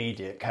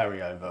immediate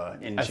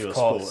carryover into your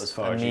sport as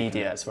far as you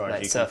can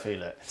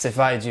feel it. So if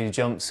I do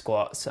jump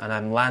squats and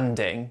I'm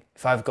landing,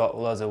 if I've got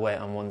loads of weight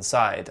on one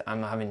side,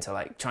 I'm having to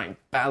like try and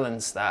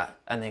balance that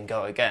and then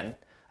go again.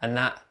 And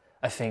that,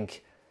 I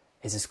think,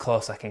 is as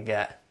close I can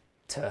get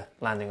to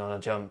landing on a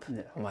jump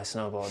on my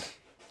snowboard.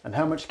 And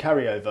how much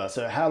carryover?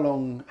 So how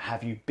long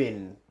have you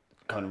been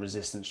kind of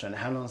resistance training?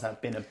 How long has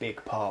that been a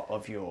big part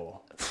of your...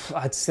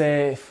 I'd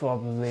say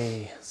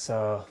probably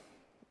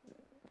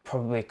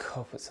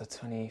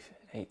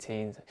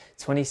 2018,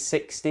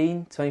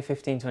 2016,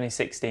 2015,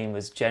 2016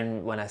 was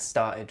when I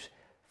started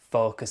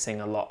focusing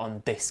a lot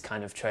on this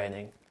kind of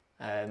training.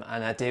 And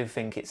I do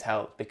think it's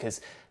helped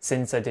because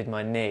since I did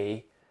my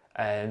knee,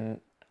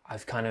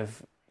 I've kind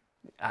of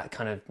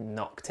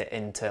knocked it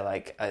into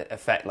like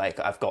effect, like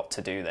I've got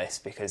to do this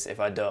because if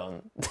I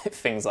don't,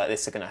 things like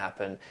this are going to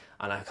happen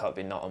and I can't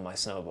be not on my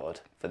snowboard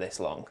for this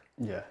long.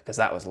 Yeah. Because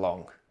that was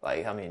long.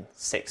 Like, I mean,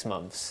 6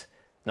 months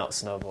not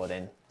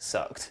snowboarding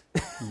sucked.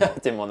 Yeah. I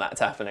didn't want that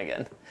to happen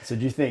again. So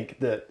do you think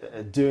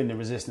that doing the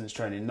resistance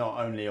training not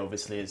only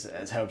obviously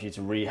has helped you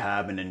to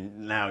rehab and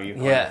then now you're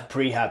kind of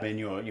prehabbing,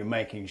 you're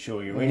making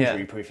sure you're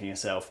injury proofing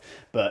yourself,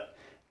 but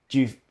do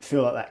you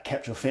feel like that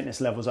kept your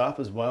fitness levels up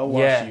as well?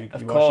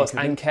 Of course,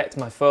 and kept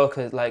my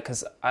focus, like,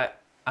 because I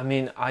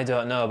mean, I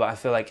don't know, but I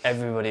feel like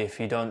everybody, if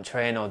you don't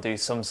train or do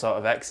some sort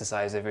of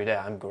exercise every day,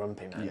 I'm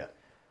grumpy, man. Yeah.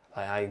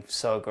 Like, I'm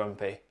so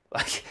grumpy.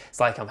 Like, it's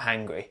like I'm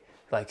hangry.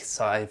 Like,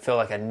 so I feel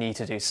like I need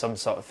to do some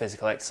sort of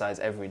physical exercise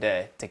every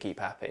day to keep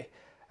happy.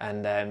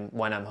 And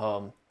when I'm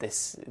home,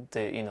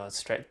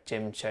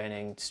 gym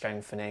training,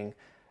 strengthening,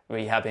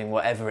 rehabbing,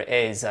 whatever it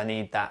is, I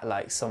need that,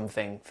 like,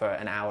 something for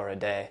an hour a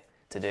day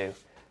to do.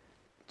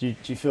 Do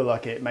you feel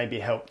like it maybe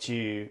helped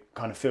you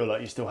kind of feel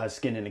like you still had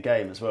skin in the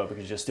game as well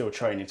because you're still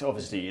training? So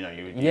obviously, you were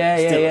still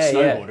a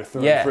snowboarder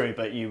through and through,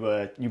 but you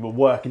were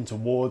working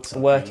towards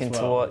something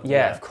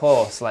of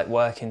course, like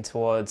working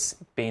towards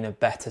being a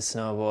better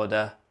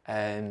snowboarder.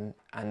 And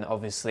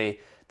obviously,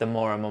 the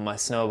more I'm on my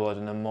snowboard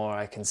and the more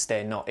I can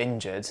stay not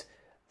injured,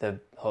 the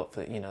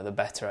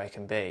better I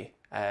can be.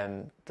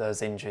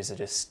 Those injuries are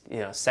just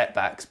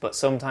setbacks, but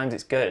sometimes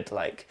it's good,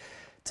 like,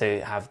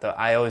 to have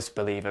I always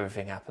believe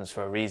everything happens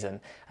for a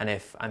reason, and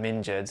if I'm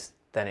injured,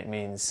 then it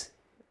means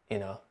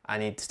I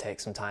need to take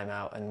some time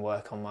out and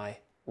work on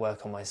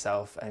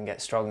myself and get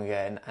strong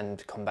again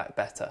and come back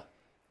better.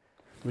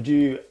 Would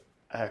you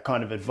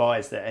kind of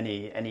advise that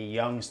any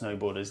young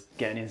snowboarders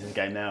getting into the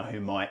game now who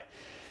might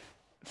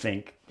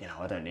think,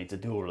 I don't need to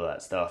do all of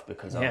that stuff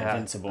because I'm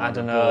invincible? I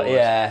don't know.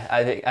 Yeah,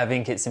 I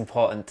think it's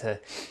important to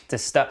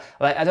start.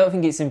 Like, I don't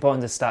think it's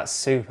important to start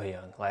super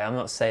young. Like, I'm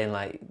not saying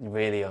like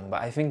really young,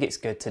 but I think it's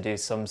good to do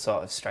some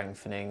sort of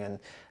strengthening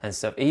and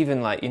stuff.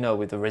 Even like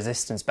with the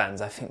resistance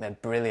bands, I think they're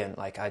brilliant.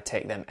 Like, I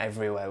take them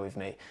everywhere with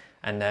me,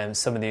 and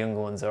some of the younger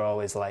ones are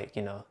always like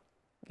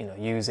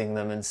using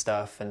them and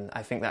stuff, and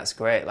I think that's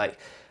great. Like,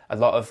 a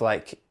lot of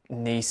like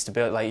knee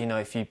stability.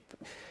 Like, if you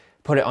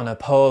put it on a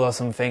pole or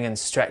something and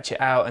stretch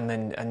it out, and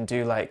then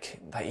do like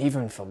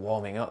even for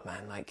warming up,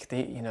 man, like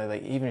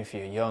even if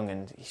you're young,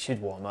 and you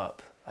should warm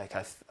up, like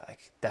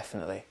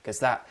definitely, because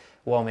that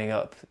warming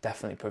up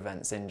definitely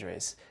prevents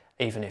injuries.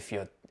 Even if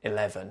you're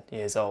 11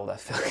 years old, I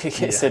feel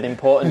like it's an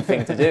important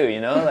thing to do,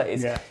 like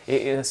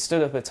it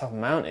stood up at the top of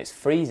a mountain, it's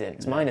freezing,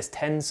 it's minus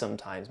 10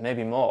 sometimes,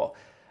 maybe more,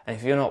 and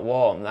if you're not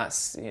warm,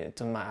 that's, it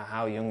doesn't matter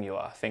how young you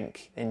are, I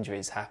think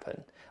injuries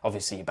happen.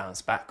 Obviously you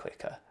bounce back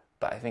quicker,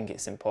 but I think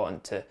it's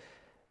important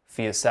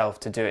for yourself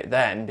to do it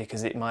then,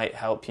 because it might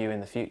help you in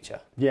the future.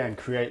 Yeah, and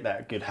create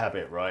that good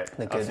habit, right?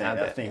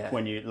 I think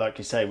when you, like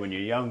you say, when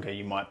you're younger,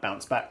 you might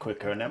bounce back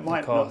quicker, and that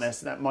might not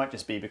necessarily, that might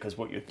just be because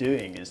what you're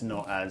doing is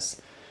not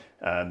as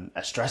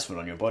stressful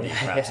on your body,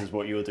 perhaps, as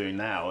what you're doing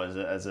now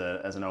as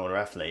an older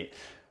athlete.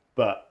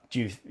 But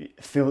do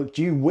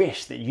you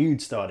wish that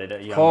you'd started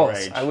at a younger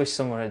age? I wish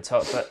someone had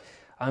taught, but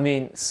I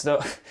mean,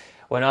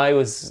 when I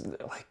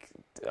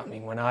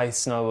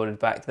snowboarded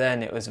back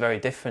then, it was very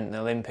different. The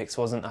Olympics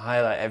wasn't the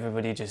highlight.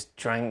 Everybody just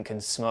drank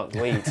and smoked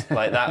weed.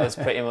 Like, that was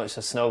pretty much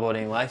the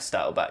snowboarding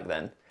lifestyle back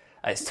then.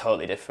 It's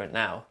totally different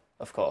now,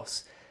 of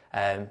course.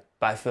 But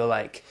I feel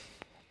like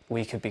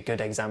we could be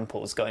good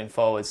examples going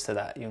forwards to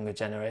that younger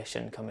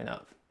generation coming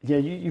up. Yeah,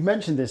 you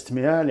mentioned this to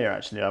me earlier,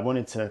 actually. I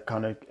wanted to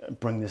kind of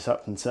bring this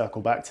up and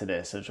circle back to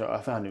this.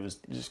 I found it was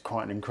just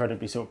quite an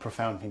incredibly sort of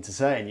profound thing to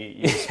say. And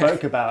you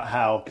spoke about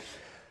how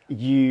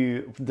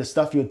the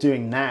stuff you're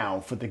doing now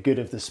for the good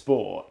of the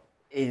sport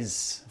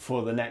is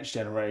for the next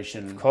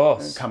generation, of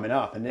course, coming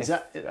up. And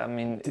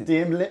did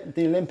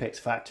the Olympics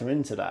factor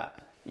into that?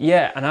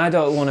 Yeah, and I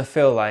don't want to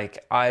feel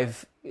like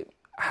I've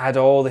had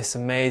all this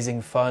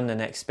amazing fun and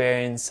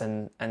experience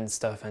and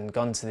stuff and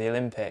gone to the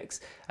Olympics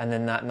and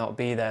then that not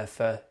be there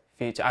for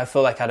future. I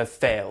feel like I'd have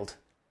failed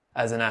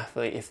as an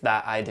athlete if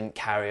I didn't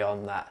carry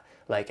on that.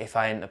 Like, if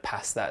I hadn't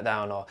passed that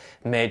down or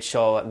made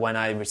sure that when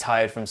I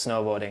retired from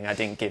snowboarding, I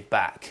didn't give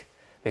back.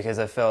 Because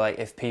I feel like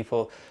if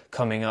people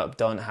coming up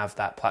don't have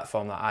that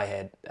platform that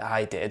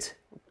I did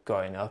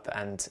growing up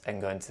and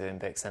going to the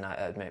Olympics, then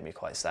it'd make me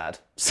quite sad.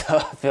 So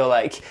I feel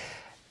like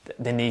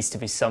there needs to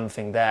be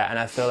something there. And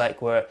I feel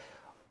like we're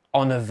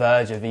on the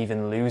verge of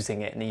even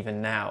losing it, and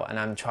even now. And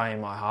I'm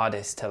trying my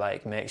hardest to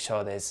like make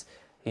sure there's,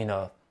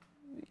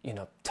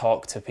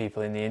 talk to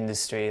people in the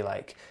industry,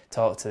 like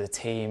talk to the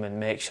team and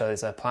make sure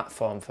there's a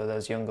platform for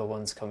those younger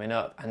ones coming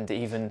up. And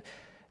even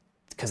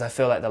because I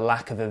feel like the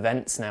lack of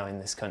events now in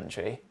this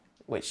country,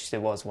 which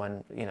there was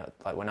when,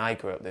 like when I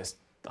grew up, there's,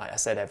 like I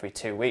said, every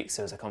 2 weeks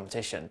there was a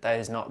competition. There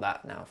is not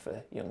that now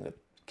for younger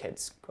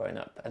kids growing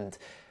up, and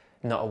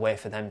not a way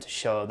for them to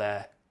show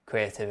their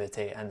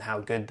creativity and how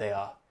good they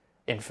are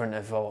in front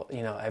of all,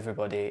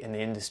 everybody in the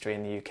industry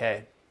in the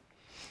UK.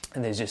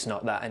 And there's just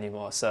not that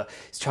anymore. So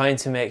it's trying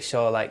to make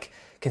sure like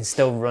can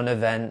still run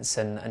events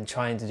and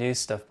trying to do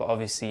stuff, but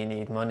obviously you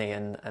need money,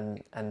 and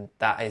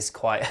that is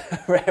quite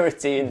a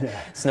rarity in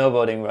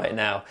snowboarding right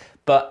now.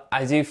 But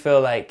I do feel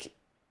like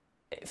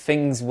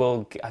things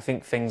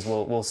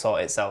will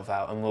sort itself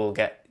out, and we'll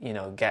get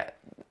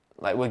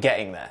like we're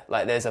getting there.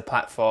 Like, there's a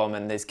platform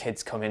and there's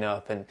kids coming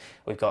up, and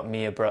we've got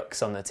Mia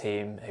Brooks on the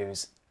team,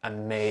 who's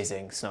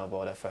amazing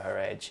snowboarder for her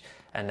age,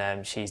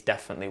 and she's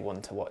definitely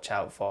one to watch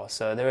out for.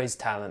 So there is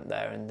talent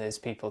there, and there's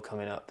people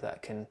coming up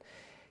that can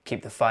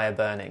keep the fire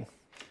burning.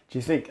 Do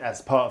you think,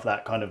 as part of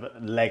that kind of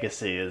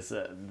legacy, as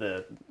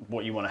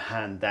what you want to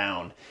hand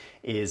down,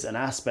 is an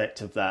aspect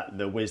of that,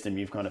 the wisdom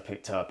you've kind of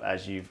picked up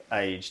as you've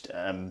aged,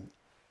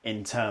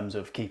 in terms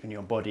of keeping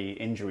your body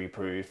injury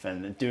proof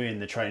and doing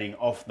the training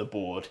off the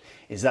board?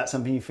 Is that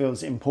something you feel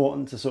is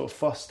important to sort of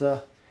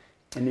foster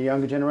in the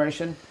younger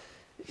generation?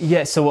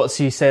 Yeah, so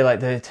you say,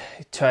 like the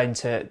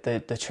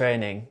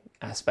training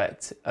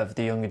aspect of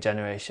the younger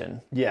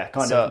generation? Yeah,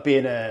 kind of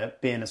being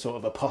a sort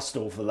of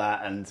apostle for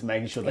that, and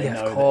making sure they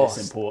know that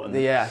it's important.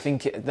 Yeah, I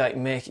think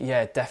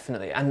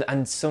definitely.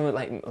 And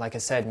someone like I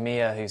said,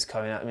 Mia, who's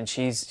coming out, I mean,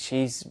 she's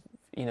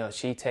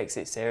she takes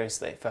it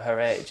seriously for her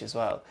age as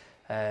well,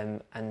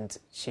 and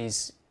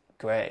she's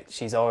great.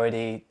 She's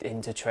already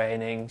into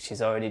training.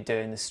 She's already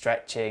doing the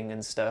stretching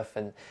and stuff.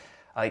 And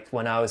like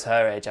when I was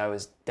her age, I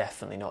was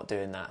definitely not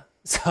doing that.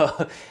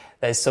 So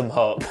there's some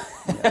hope.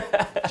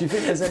 Yeah. Do you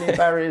think there's any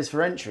barriers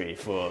for entry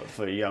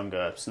for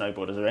younger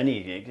snowboarders, or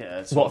any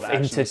sort of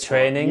into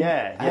training?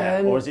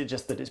 Yeah. Or is it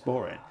just that it's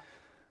boring?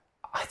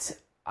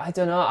 I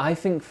don't know. I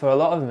think for a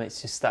lot of them,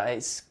 it's just that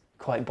it's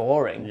quite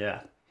boring.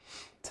 Yeah.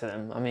 To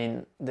them, I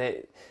mean,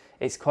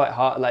 it's quite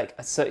hard. Like,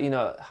 so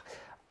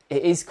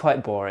it is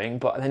quite boring,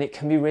 but then it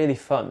can be really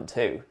fun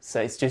too.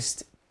 So it's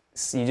just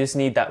you just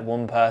need that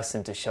one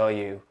person to show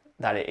you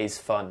that it is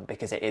fun,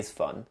 because it is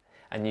fun.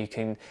 And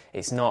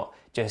it's not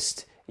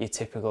just your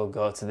typical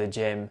go to the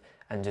gym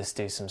and just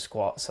do some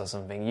squats or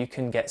something. You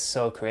can get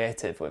so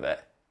creative with it.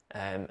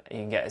 You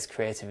can get as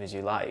creative as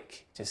you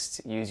like.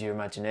 Just use your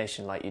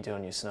imagination like you do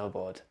on your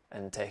snowboard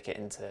and take it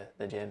into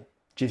the gym.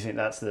 Do you think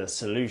that's the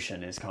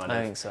solution, is kind of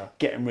I think so.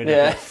 Getting rid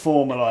of the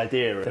formal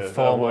idea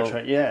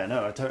of yeah,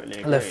 no, I totally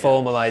agree. The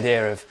formal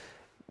idea of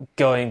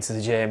going to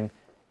the gym.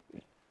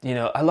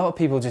 A lot of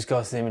people just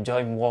go to the gym and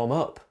don't even warm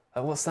up.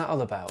 Like, what's that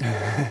all about?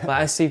 Like,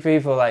 I see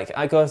people, like,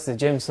 I go to the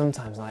gym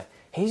sometimes, like,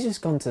 he's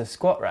just gone to the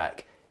squat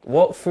rack,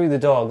 walked through the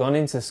door, gone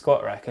into the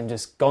squat rack and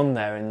just gone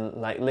there and,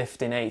 like,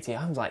 lifting 80.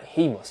 I'm like,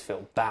 he must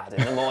feel bad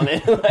in the morning.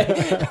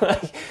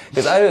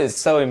 Because I know it's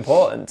so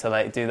important to,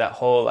 like, do that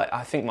whole, like,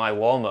 I think my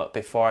warm-up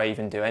before I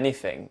even do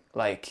anything,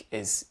 like,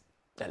 is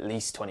at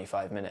least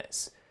 25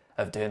 minutes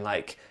of doing,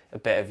 like, a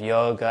bit of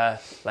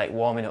yoga, like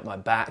warming up my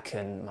back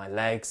and my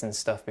legs and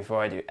stuff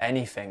before I do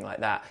anything like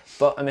that.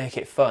 But I make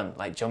it fun,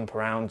 like jump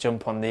around,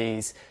 jump on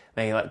these,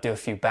 maybe like do a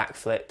few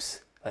backflips,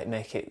 like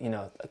make it, you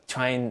know,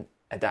 try and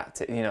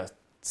adapt it, you know,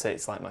 so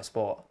it's like my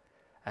sport.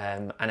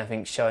 And I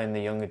think showing the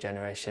younger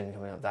generation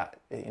coming up that,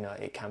 you know,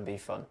 it can be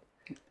fun.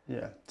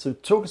 Yeah. So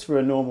talk us through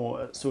a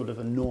normal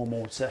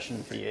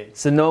session for you.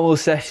 So normal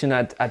session,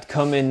 I'd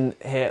come in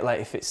here, like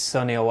if it's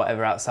sunny or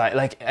whatever outside,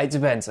 like it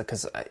depends,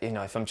 because, you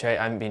know, if I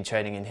haven't been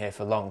training in here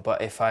for long,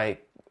 but if I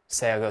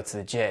say I go to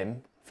the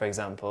gym, for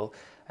example,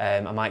 I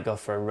might go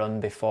for a run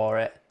before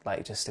it,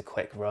 like just a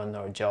quick run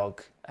or a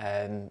jog,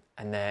 and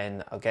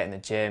then I'll get in the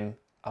gym,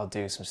 I'll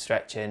do some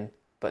stretching,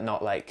 but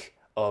not like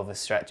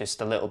overstretch, just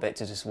a little bit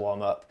to just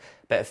warm up,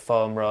 bit of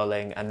foam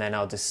rolling, and then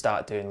I'll just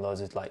start doing loads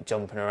of like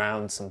jumping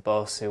around, some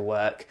Bosu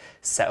work,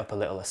 set up a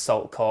little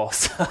assault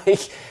course,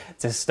 like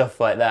just stuff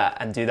like that,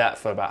 and do that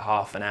for about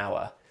half an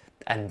hour,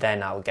 and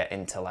then I'll get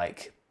into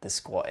like the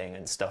squatting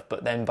and stuff.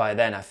 But then by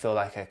then I feel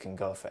like I can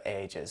go for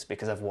ages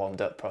because I've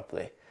warmed up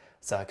properly,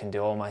 so I can do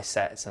all my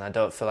sets and I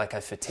don't feel like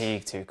I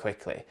fatigue too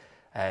quickly,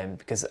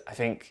 because I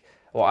think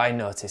what I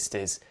noticed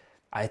is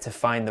I had to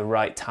find the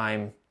right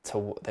time,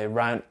 the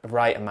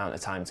right amount of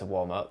time to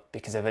warm up,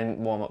 because if I didn't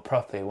warm up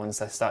properly, once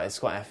I started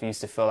squatting, I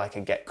used to feel like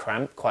I'd get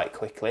cramped quite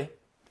quickly,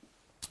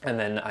 and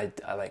then I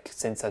like,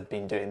 since I'd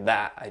been doing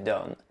that, I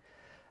don't,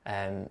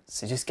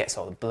 so it just gets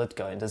all the blood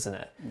going, doesn't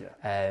it?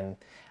 Yeah.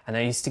 And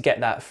I used to get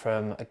that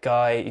from a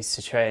guy who used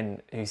to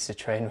train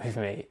with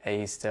me. He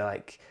used to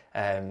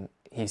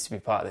be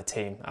part of the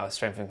team, our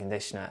strength and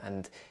conditioner,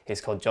 and he's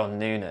called John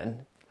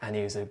Noonan, and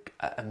he was an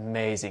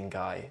amazing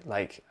guy.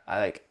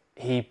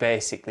 He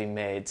basically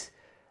made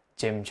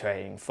gym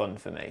training fun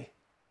for me,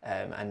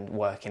 and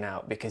working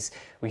out, because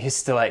we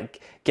used to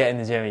like get in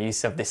the gym and we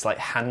used to have this like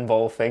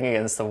handball thing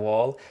against the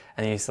wall,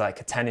 and he used to like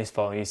a tennis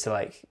ball, and we used to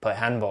like play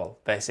handball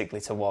basically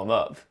to warm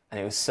up, and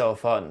it was so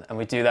fun, and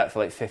we'd do that for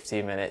like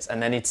 15 minutes,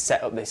 and then he'd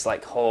set up this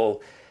like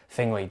whole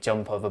thing where you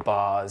jump over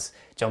bars,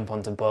 jump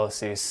onto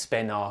Bosu,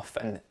 spin off,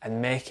 and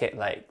make it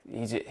like,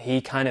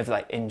 he kind of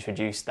like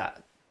introduced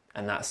that,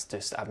 and that's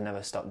just, I've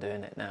never stopped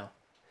doing it now.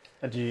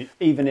 And do you,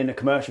 even in a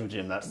commercial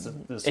gym, that's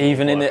the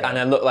even in it, and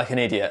I look like an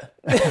idiot.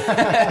 but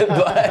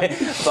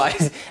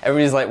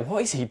everybody's like,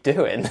 "What is he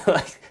doing?"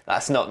 Like,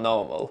 that's not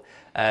normal.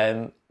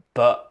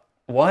 But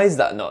why is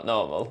that not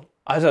normal?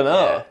 I don't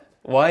know. Yeah.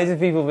 Why do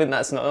people think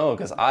that's not normal?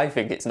 Because I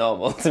think it's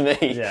normal to me.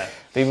 Yeah.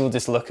 People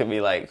just look at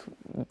me like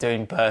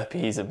doing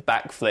burpees and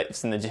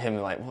backflips in the gym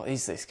and like, "What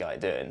is this guy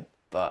doing?"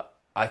 But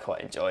I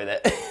quite enjoyed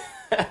it.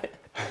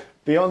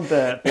 Beyond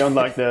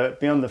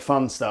the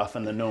fun stuff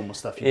and the normal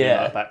stuff you do,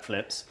 like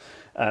backflips,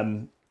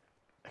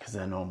 because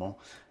they're normal.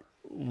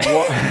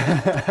 What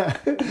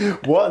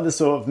are the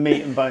sort of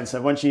meat and bones?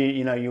 So once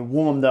you're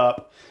warmed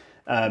up,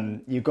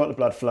 you've got the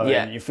blood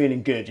flowing, you're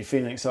feeling good, you're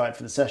feeling excited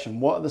for the session.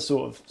 What are the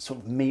sort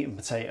of meat and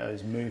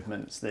potatoes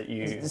movements that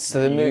you use?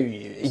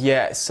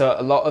 Yeah, so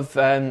a lot of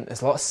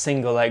there's a lot of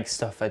single leg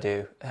stuff I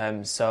do.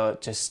 So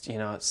just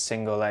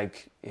single leg,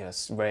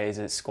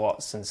 raises,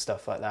 squats, and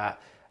stuff like that.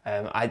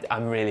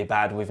 I'm really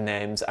bad with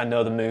names. I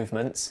know the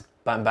movements,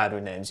 but I'm bad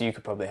with names. You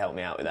could probably help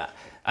me out with that.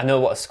 I know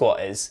what a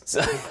squat is,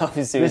 so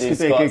obviously this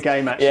could be a good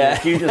game actually. Yeah.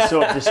 If you just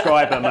sort of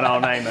describe them and I'll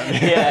name them.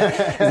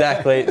 Yeah,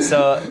 exactly.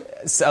 So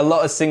a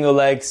lot of single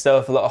leg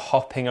stuff, a lot of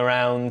hopping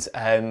around,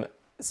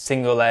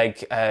 single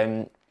leg,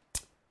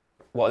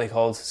 what are they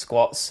called?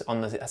 Squats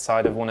on the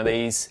side of one of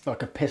these.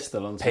 Like a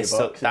pistol onto your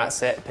box.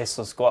 That's it,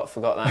 pistol squat,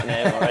 forgot that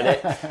name already.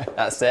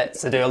 That's it.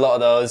 So do a lot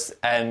of those.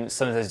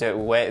 Sometimes do it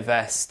with weight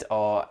vest,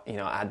 or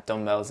add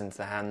dumbbells into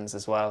the hands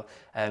as well.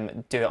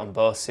 Do it on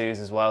Bosus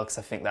as well, because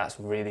I think that's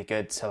really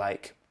good to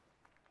like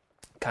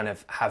kind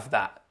of have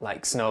that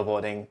like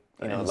snowboarding,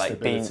 like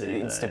being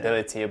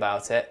instability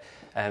about it.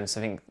 So I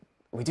think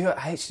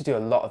I actually do a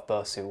lot of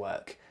Bosu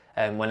work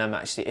when I'm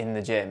actually in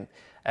the gym.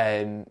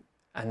 And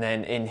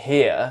then in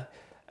here,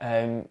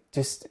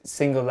 just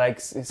single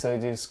legs, so I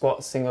do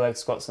squats, single leg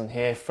squats on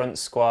here, front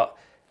squat,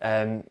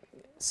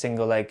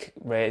 single leg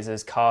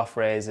raises, calf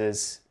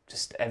raises,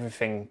 just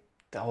everything,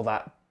 all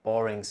that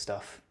boring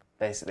stuff,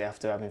 basically,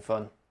 after having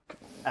fun.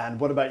 And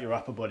what about your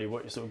upper body? What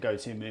are your sort of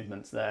go-to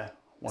movements there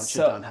once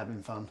you're done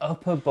having fun?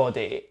 Upper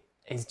body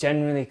is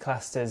generally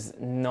classed as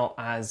not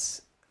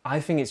as, I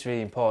think it's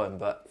really important,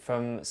 but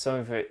from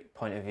some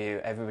point of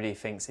view, everybody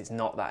thinks it's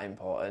not that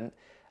important.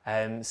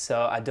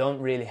 So I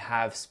don't really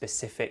have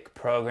specific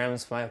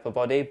programs for my upper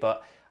body,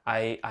 but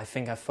I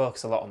think I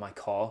focus a lot on my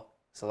core.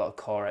 So a lot of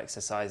core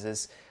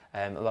exercises,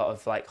 a lot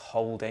of like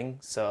holding.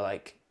 So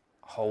like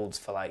holds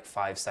for like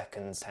 5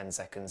 seconds, 10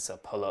 seconds. So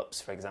pull-ups,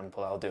 for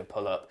example, I'll do a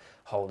pull-up,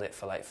 hold it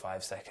for like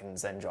 5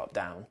 seconds, then drop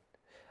down.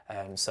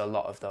 So a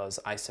lot of those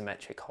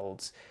isometric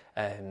holds.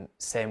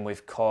 Same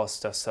with core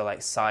stuff. So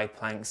like side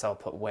planks, I'll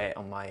put weight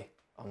on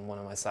one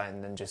of my side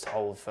and then just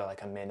hold for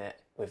like a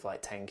minute with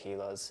like 10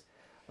 kilos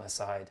on my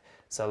side.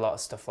 So a lot of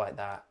stuff like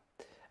that.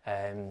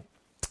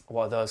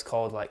 What are those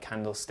called? Like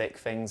candlestick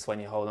things when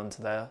you hold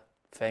onto the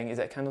thing. Is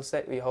it a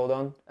candlestick where you hold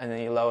on and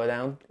then you lower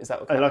down? Is that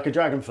what? Like a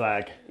dragon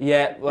flag?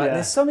 Yeah, well,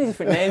 there's so many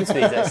different names for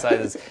these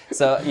exercises.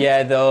 So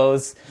yeah,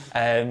 those.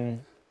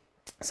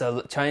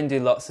 So try and do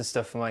lots of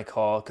stuff for my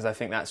core because I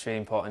think that's really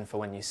important for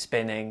when you're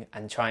spinning,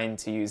 and trying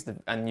to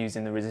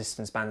using the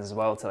resistance bands as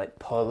well to like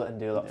pull and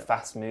do a lot of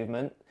fast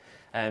movement.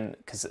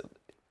 Because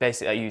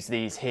basically I use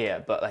these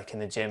here, but like in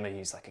the gym I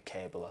use like a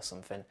cable or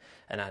something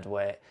and add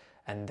weight,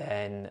 and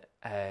then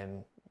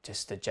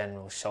just the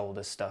general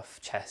shoulder stuff,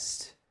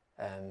 chest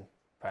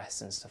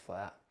press and stuff like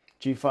that.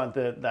 Do you find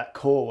that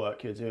core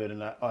work you're doing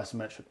and that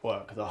isometric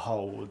work, the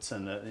holds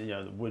and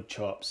the wood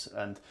chops,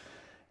 and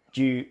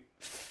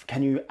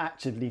can you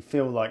actively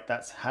feel like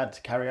that's had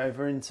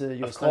carryover into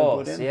your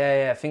snowboarding?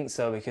 Yeah, I think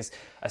so, because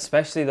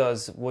especially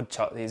those wood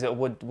chops, these are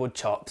wood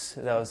chops,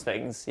 those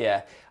things.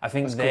 Yeah, I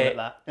think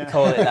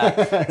call it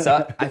that.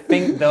 So I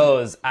think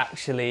those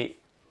actually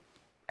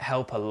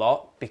help a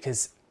lot,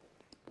 because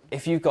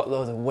if you've got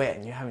loads of weight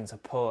and you're having to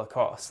pull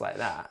across like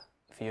that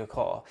for your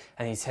core,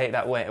 and you take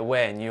that weight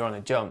away and you're on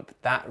a jump,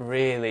 that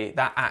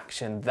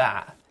action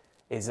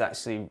is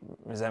actually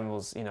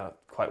resembles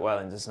quite well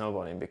into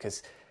snowboarding,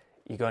 because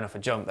you're going off a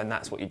jump and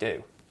that's what you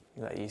do.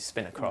 You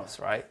spin across,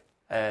 right?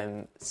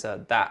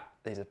 So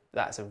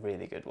that's a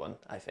really good one,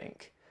 I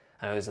think.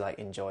 I always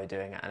enjoy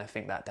doing it, and I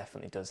think that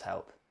definitely does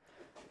help.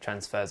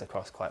 Transfers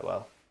across quite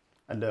well.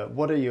 And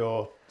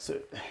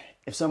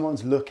if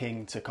someone's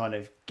looking to kind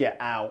of get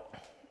out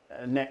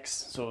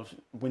next sort of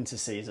winter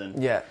season,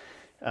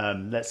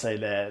 let's say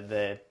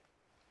they're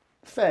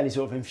fairly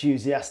sort of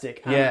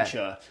enthusiastic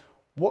amateur,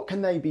 what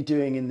can they be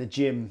doing in the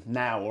gym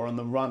now or on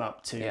the run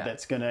up to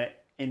that's going to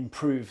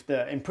improve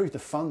the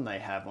fun they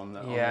have on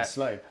the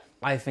slope?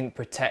 I think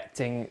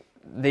protecting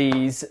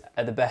these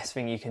are the best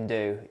thing you can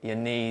do. Your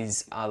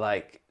knees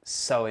are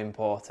so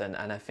important,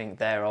 and I think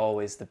they're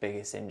always the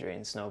biggest injury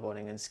in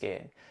snowboarding and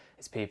skiing.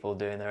 It's people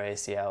doing their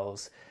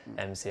ACLs,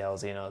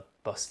 MCLs,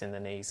 busting the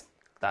knees.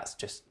 That's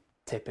just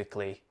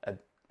typically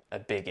a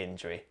big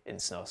injury in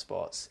snow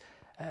sports.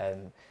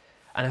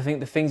 And I think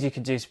the things you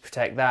can do to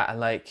protect that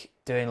are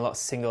doing lots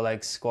of single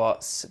leg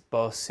squats,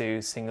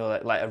 Bosu, single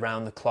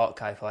around the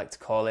clock, I like to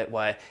call it,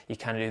 where you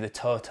kind of do the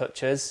toe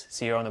touches.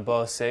 So you're on a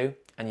Bosu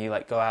and you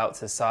go out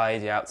to the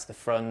side, you're out to the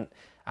front,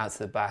 out to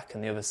the back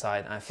and the other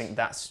side. And I think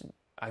that's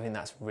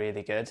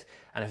really good.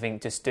 And I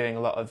think just doing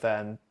a lot of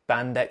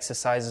band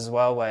exercise as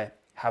well, where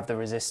have the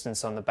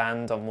resistance on the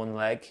band on one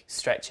leg,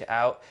 stretch it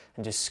out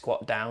and just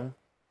squat down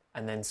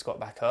and then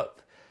squat back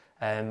up.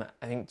 I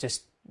think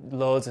just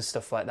loads of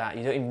stuff like that.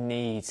 You don't even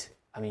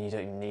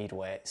need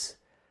weights.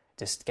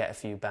 Just get a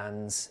few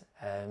bands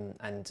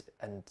and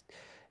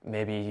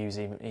maybe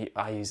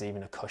I use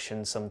even a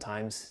cushion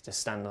sometimes. Just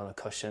stand on a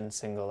cushion,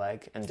 single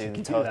leg, and do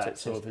the toe touches.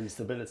 Sort of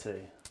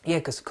instability. Yeah,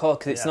 because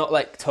it's not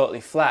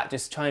totally flat.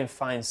 Just try and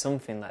find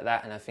something like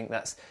that, and I think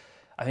that's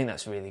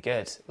really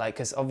good.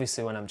 Because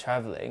obviously when I'm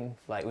traveling,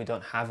 we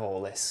don't have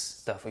all this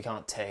stuff. We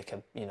can't take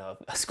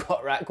a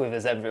squat rack with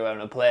us everywhere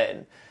on a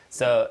plane.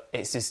 So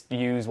it's just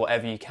use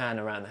whatever you can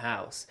around the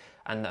house.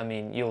 And I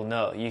mean, you'll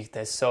know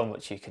there's so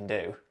much you can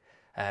do.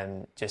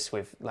 Just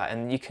with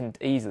and you can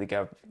easily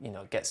go,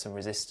 get some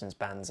resistance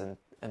bands and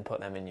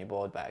put them in your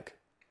board bag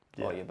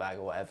or your bag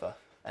or whatever,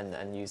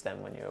 and use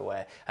them when you're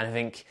away. And I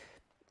think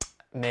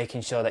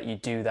making sure that you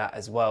do that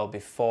as well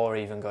before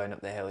even going up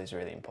the hill is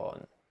really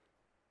important.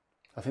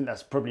 I think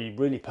that's probably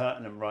really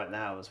pertinent right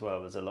now as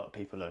well, as a lot of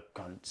people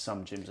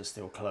some gyms are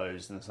still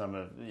closed and some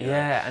are...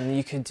 and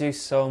you can do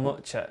so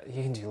much.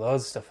 You can do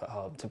loads of stuff at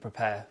home to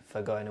prepare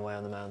for going away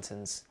on the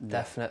mountains,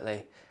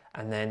 definitely.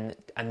 And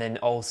then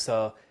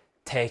also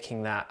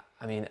taking that,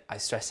 I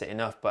stress it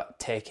enough, but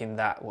taking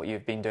that, what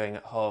you've been doing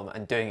at home,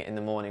 and doing it in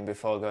the morning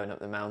before going up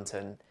the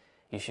mountain,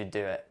 you should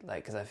do it,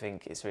 because I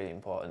think it's really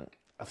important.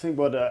 I think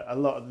what a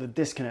lot of the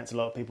disconnect a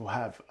lot of people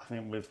have, I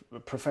think, with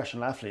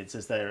professional athletes,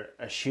 is they're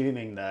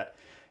assuming that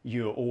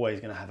you're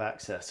always going to have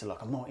access to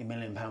a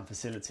multi-million-pound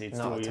facility to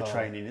do all your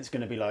training. It's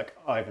going to be like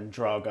Ivan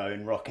Drago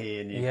in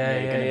Rocky, and you're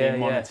going to be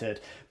monitored.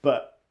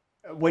 But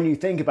when you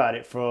think about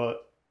it for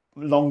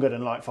longer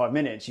than 5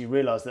 minutes, you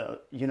realise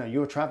that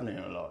you're travelling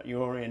a lot.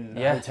 You're in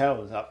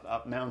hotels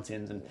up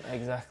mountains, and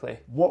exactly.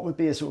 What would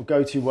be a sort of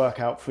go-to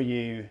workout for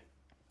you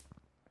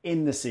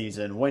in the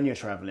season when you're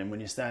travelling,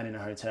 when you're staying in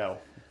a hotel?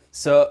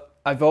 So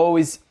I've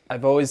always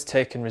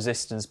taken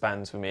resistance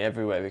bands with me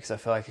everywhere, because I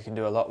feel like I can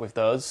do a lot with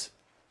those.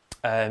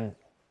 I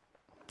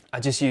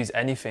just use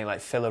anything,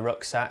 fill a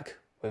rucksack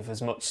with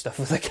as much stuff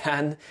as I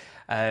can,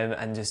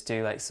 and just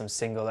do some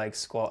single leg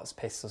squats,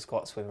 pistol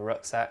squats with a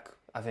rucksack.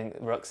 I think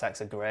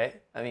rucksacks are great.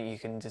 I think you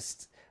can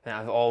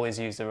I've always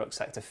used a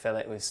rucksack to fill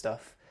it with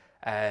stuff.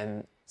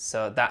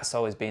 So that's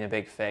always been a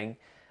big thing.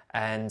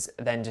 And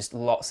then just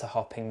lots of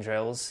hopping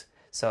drills.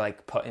 So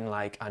putting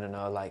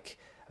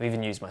I've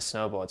even used my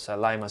snowboard. So I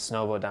lay my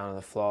snowboard down on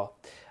the floor,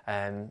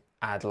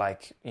 add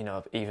like, you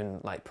know, even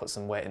like put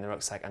some weight in the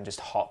rucksack and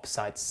just hop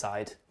side to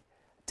side,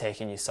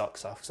 taking your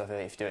socks off. So I feel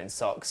like if you do it in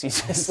socks, you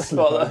just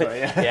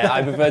yeah,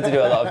 I prefer to do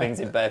a lot of things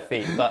in bare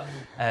feet. But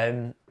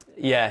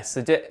yeah,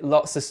 so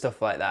lots of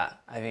stuff like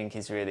that I think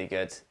is really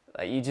good.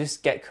 Like you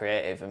just get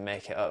creative and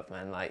make it up,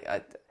 man. Like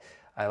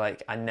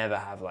I never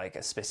have like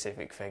a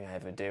specific thing I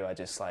ever do. I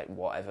just like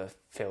whatever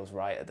feels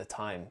right at the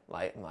time.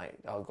 Like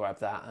I'll grab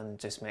that and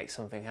just make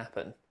something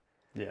happen.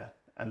 Yeah,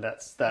 and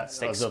that's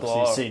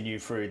obviously seen you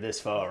through this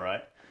far,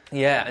 right?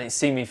 Yeah, and it's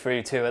seen me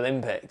through 2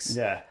 Olympics.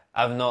 Yeah,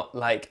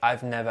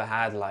 I've never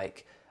had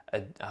like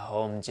a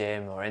home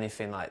gym or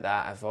anything like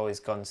that. I've always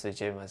gone to the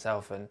gym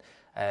myself,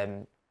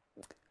 and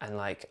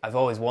like I've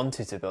always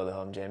wanted to build a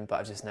home gym, but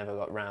I've just never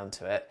got round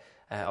to it.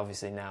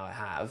 Obviously now I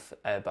have,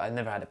 but I've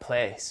never had a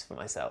place for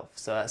myself.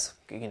 So that's,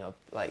 you know,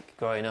 like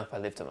growing up I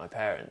lived at my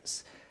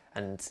parents',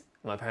 and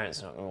my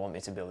parents are not going to want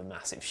me to build a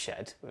massive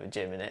shed with a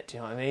gym in it, do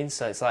you know what I mean?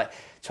 So it's like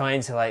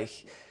trying to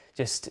like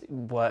just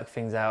work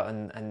things out,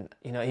 and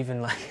you know, even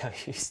like I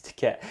used to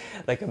get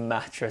like a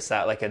mattress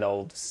out, like an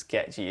old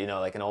sketchy, you know,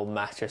 like an old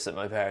mattress at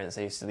my parents'.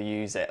 I used to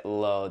use it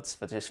loads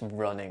for just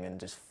running and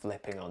just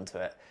flipping onto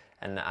it,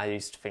 and I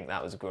used to think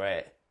that was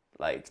great,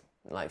 like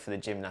for the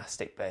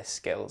gymnastic based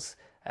skills.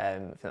 I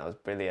think that was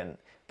brilliant.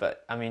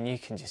 But I mean, you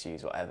can just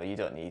use whatever. You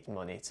don't need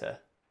money to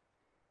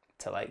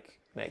like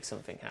make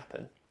something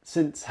happen.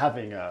 Since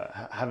having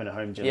a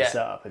home gym set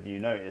up, have you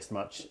noticed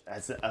much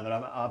of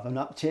an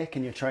uptick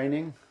in your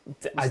training?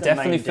 I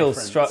definitely feel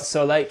strong.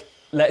 So like,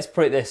 let's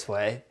put it this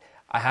way: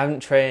 I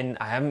haven't been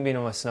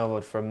on my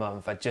snowboard for a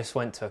month. I just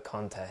went to a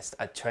contest.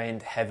 I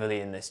trained heavily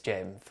in this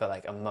gym for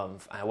like a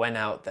month. I went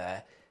out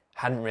there,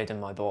 hadn't ridden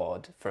my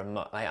board for a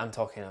month. Like I'm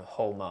talking a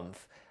whole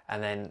month.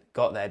 And then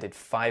got there, did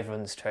 5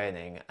 runs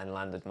training and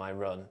landed my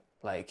run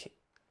like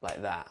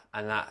that.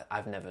 And that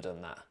I've never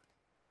done that.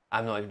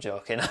 I'm not even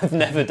joking. I've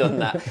never done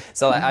that.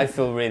 So like I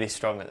feel really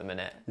strong at the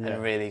minute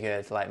and really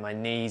good. Like my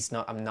knees,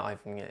 I'm not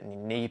even getting any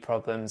knee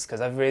problems because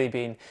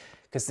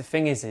because the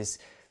thing is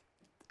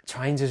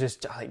trying to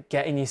just like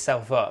getting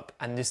yourself up,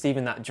 and just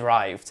even that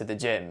drive to the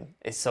gym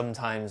is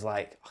sometimes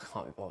like I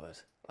can't be bothered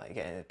like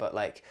getting it. But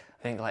like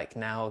I think like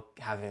now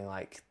having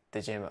like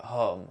the gym at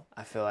home,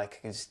 I feel like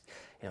I can just,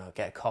 you know,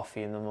 get a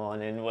coffee in the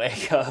morning,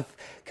 wake up,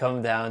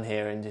 come down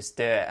here and just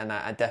do it. And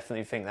I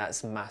definitely think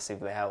that's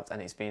massively helped,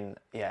 and it's been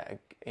a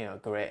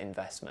great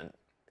investment.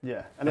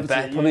 Yeah, and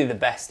probably the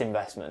best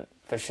investment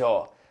for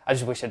sure. I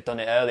just wish I'd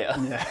done it earlier.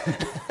 Yeah,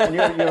 and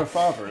you're a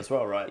father as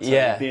well, right? So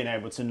yeah, being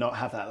able to not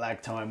have that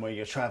lag time where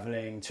you're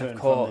travelling to and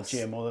from the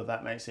gym, all of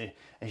that makes a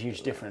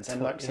huge difference.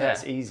 And like so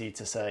it's easy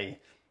to say,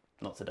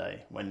 not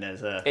today, when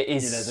there's a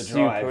there's a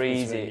drive super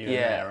easy. You and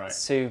there, right?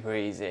 Super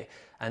easy.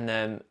 And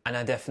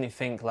I definitely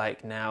think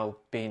like now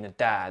being a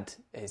dad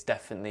is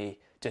definitely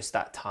just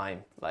that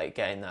time, like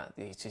getting that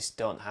you just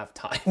don't have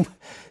time.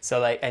 So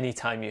like any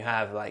time you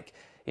have, like,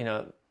 you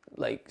know,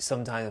 like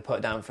sometimes I put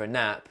it down for a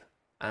nap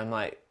and I'm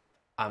like,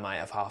 I might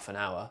have half an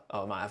hour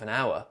or I might have an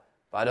hour,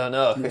 but I don't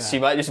know because she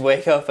might just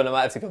wake up and I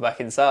might have to go back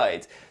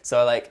inside.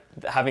 So like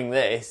having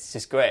this is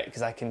just great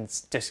because I can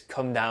just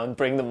come down,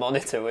 bring the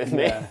monitor with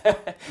me.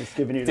 It's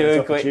giving you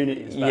those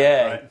opportunities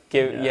back,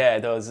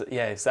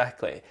 right?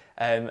 Exactly.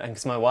 And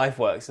because my wife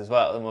works as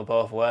well and we're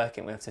both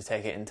working, we have to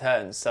take it in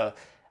turns. So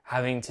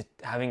having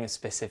a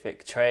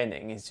specific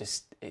training is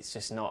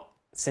just not,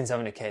 since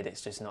having a kid,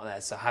 it's just not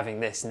there. So having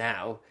this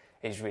now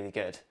is really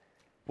good.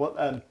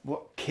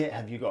 What kit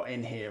have you got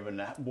in here, and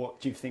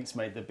what do you think's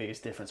made the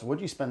biggest difference? Or what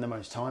do you spend the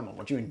most time on?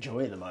 What do you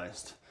enjoy the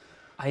most?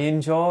 I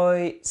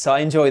enjoy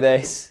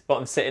this, what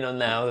I'm sitting on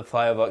now, the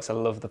plyo box. I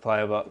love the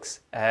plyo box.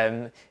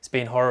 It's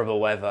been horrible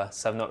weather,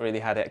 so I've not really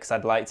had it because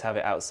I'd like to have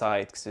it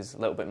outside because there's a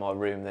little bit more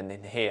room than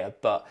in here.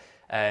 But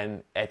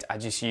I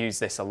just use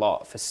this a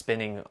lot for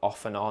spinning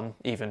off and on,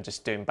 even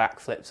just doing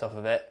backflips off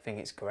of it. I think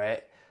it's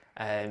great.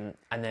 And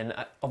then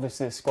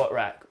obviously the squat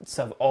rack.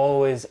 So I've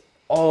always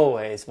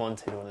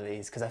wanted one of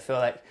these because I feel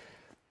like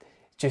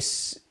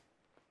just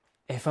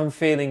if I'm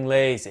feeling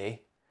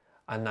lazy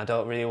and I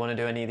don't really want to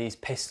do any of these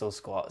pistol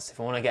squats, if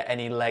I want to get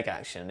any leg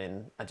action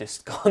in, I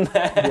just go on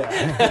there.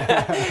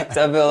 Yeah.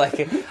 So I feel like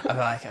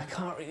I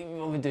can't really be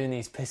bothered doing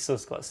these pistol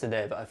squats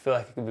today, but I feel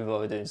like I could be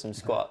bothered doing some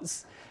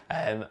squats.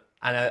 And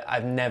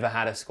I've never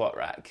had a squat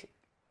rack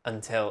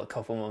until a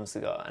couple months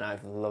ago, and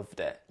I've loved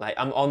it. Like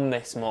I'm on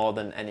this more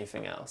than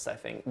anything else. I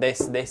think this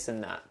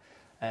and that.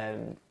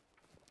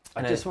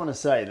 I just want to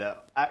say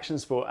that action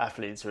sport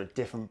athletes are a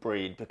different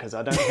breed because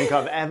I don't think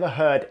I've ever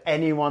heard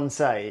anyone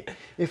say,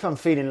 if I'm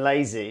feeling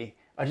lazy,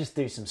 I just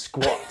do some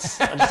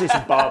squats. I just do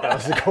some barbell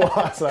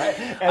squats. Like,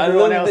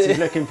 everyone else is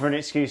looking for an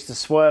excuse to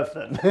swerve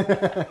them.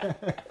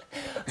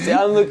 See,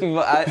 I'm looking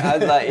for,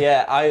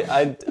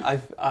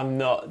 I'm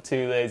not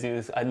too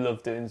lazy. I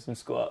love doing some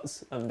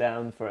squats. I'm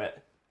down for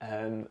it.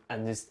 And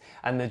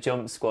the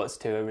jump squats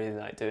too, I really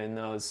like doing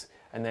those.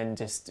 And then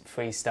just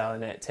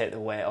freestyling it, take the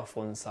weight off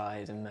one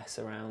side and mess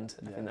around.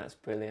 I think that's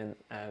brilliant.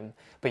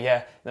 But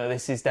yeah, no,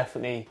 this is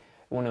definitely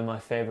one of my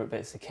favourite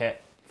bits of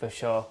kit, for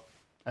sure.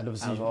 And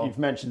obviously you've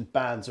mentioned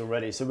bands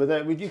already. So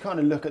would you kind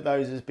of look at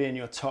those as being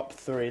your top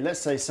three? Let's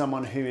say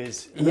someone who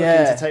is looking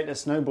to take their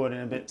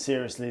snowboarding a bit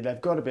seriously.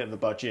 They've got a bit of a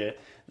budget.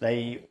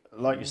 They,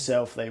 like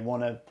yourself, they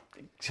want to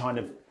kind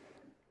of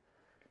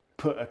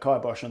put a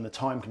kibosh on the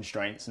time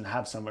constraints and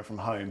have somewhere from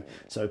home.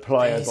 So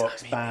plyo,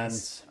 box,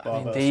 bands,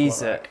 barber,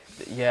 these are,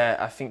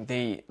 I think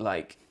these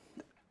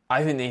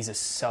are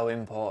so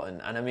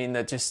important. And I mean,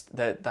 they're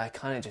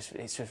kind of just,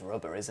 it's just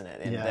rubber, isn't it, at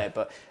the end of the day?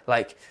 But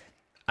like,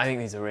 I think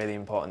these are really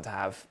important to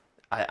have.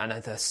 And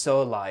they're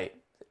so light,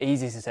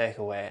 easy to take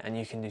away, and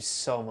you can do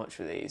so much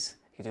with these.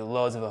 You can do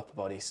loads of upper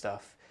body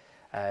stuff,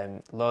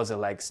 loads of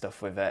leg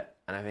stuff with it,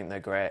 and I think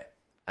they're great.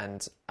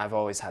 And I've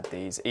always had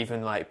these,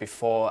 even like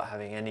before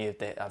having any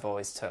of it, I've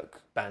always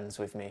took bands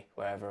with me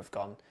wherever I've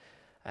gone.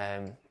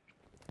 I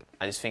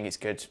just think it's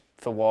good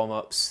for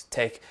warm-ups.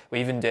 I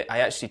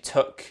actually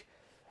took,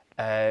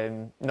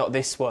 not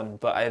this one,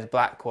 but I had a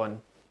black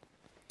one,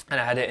 and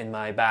I had it in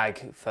my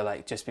bag for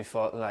like just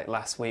before, like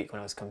last week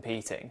when I was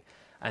competing.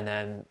 And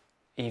then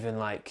even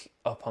like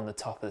up on the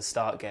top of the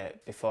start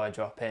gate before I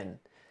drop in,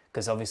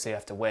 because obviously you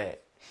have to wait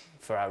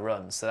for our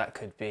run. So that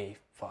could be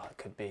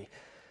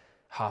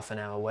half an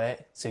hour wait.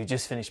 So you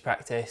just finished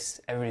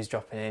practice, everybody's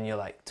dropping in, you're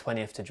like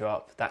 20th to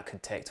drop, that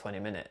could take 20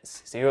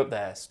 minutes. So you're up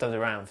there, stood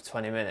around for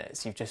 20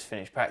 minutes, you've just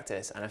finished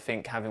practice, and I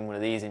think having one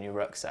of these in your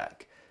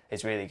rucksack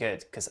is really good,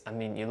 because I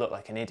mean, you look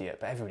like an idiot,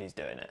 but everybody's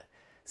doing it.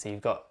 So you've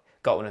got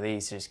one of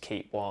these to just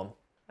keep warm,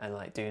 and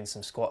like doing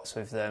some squats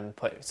with them.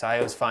 So I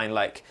always find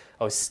like,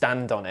 I always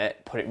stand on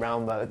it, put it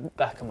round the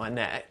back of my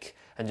neck,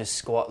 and just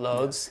squat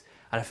loads.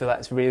 And I feel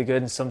that's really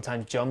good, and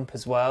sometimes jump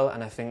as well,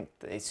 and I think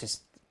it's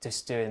just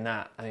doing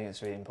that, I think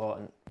it's really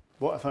important.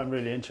 What I find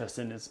really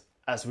interesting is,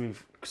 as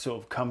we've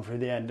sort of come through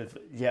the end of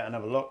yet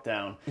another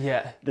lockdown,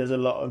 there's a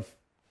lot of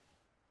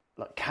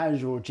like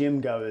casual gym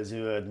goers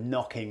who are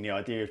knocking the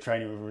idea of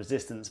training with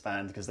resistance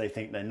bands because they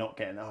think they're not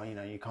getting,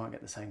 you can't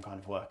get the same kind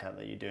of workout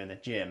that you do in the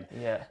gym.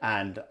 Yeah.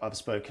 And I've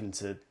spoken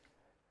to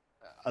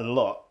a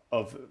lot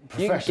of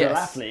professional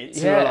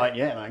athletes who are like,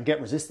 man, get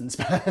resistance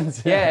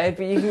bands. But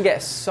you can get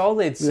a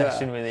solid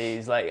session with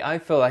these. Like, I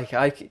feel like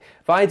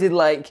if I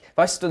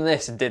stood on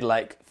this and did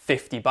like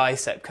 50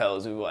 bicep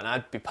curls with one,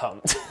 I'd be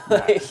pumped.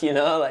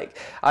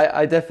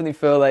 I definitely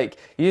feel like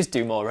you just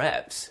do more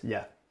reps.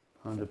 Yeah,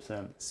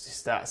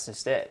 100%. That's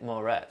just it,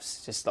 more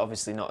reps. Just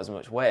obviously not as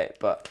much weight,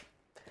 but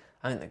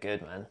I think they're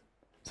good, man.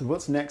 So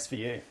what's next for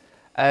you?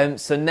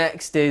 So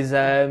next is,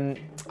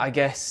 I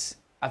guess,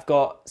 I've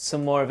got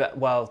some more of it,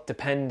 well,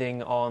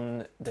 depending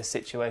on the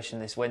situation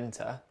this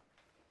winter,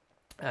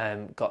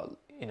 got,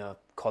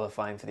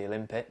 qualifying for the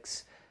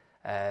Olympics,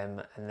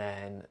 and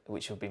then,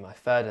 which will be my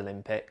third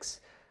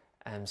Olympics,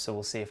 so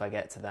we'll see if I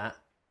get to that,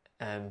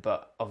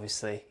 but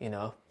obviously,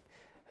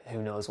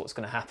 who knows what's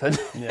going to happen.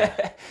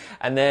 Yeah.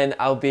 And then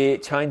I'll be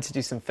trying to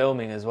do some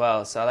filming as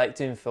well, so I like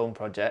doing film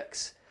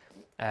projects,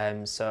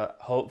 so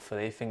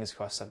hopefully, fingers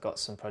crossed, I've got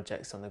some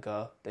projects on the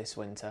go this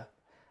winter.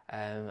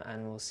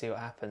 And we'll see what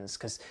happens,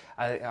 because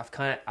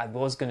I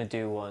was going to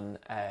do one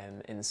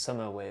in the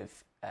summer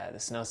with the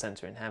snow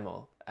centre in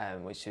Hemel,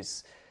 which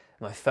is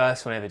my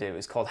first one I ever did. It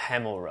was called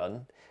Hemel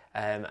Run,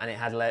 and it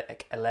had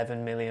like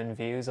 11 million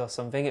views or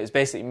something. It was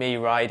basically me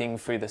riding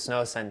through the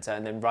snow centre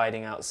and then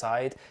riding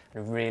outside.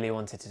 And I really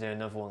wanted to do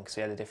another one because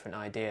we had a different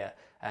idea,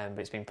 but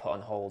it's been put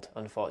on hold,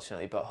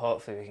 unfortunately. But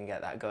hopefully we can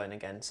get that going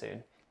again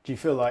soon. Do you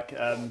feel like,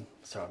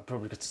 sorry, I'm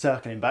probably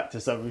circling back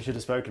to something we should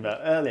have spoken about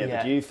earlier,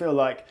 but do you feel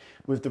like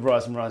with the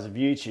rise of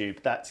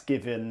YouTube, that's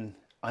given,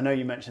 I know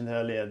you mentioned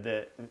earlier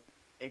that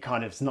it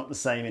kind of is not the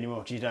same anymore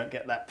because you don't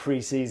get that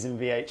pre-season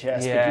VHS,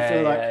 but do you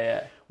feel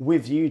like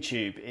with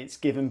YouTube, it's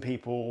given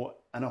people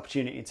an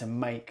opportunity to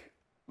make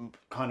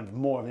kind of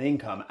more of an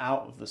income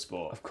out of the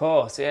sport? Of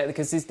course,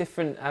 because there's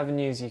different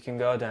avenues you can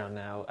go down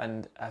now,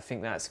 and I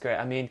think that's great.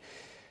 I mean,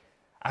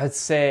 I would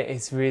say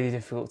it's really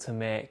difficult to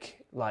make,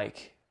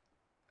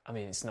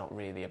 it's not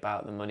really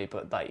about the money,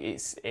 but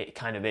it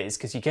kind of is,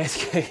 because you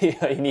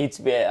need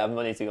to have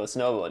money to go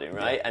snowboarding,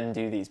 right? And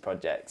do these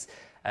projects.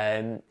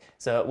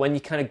 So when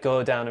you kind of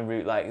go down a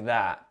route like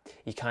that,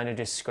 you're kind of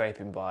just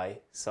scraping by.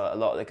 So a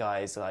lot of the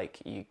guys,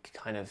 you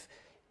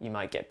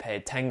might get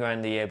paid 10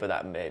 grand a year, but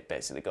that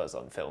basically goes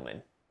on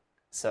filming.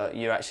 So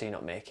you're actually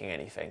not making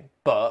anything,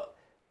 but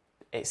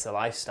it's a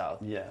lifestyle.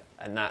 Yeah.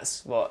 And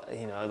that's what,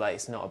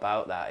 it's not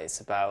about that. It's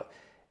about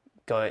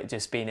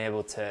just being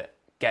able to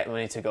get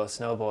money to go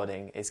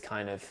snowboarding is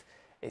kind of,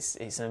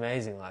 it's an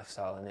amazing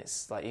lifestyle, and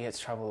it's like you get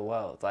to travel the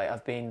world. Like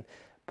I've been,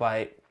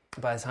 by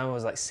the time I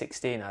was like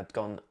 16, I'd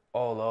gone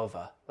all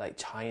over, like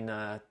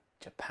China,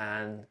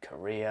 Japan,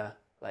 Korea,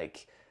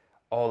 like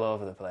all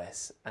over the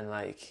place. And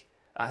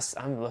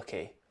I'm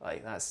lucky,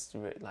 that's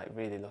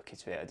really lucky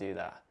to be able to do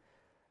that.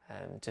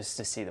 Just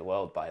to see the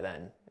world by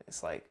then,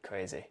 it's like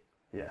crazy.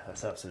 Yeah,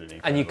 that's absolutely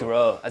incredible. And you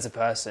grow as a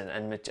person,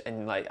 and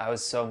I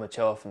was so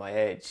mature for my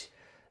age.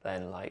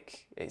 Then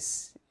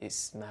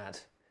it's mad.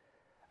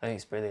 I think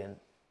it's brilliant.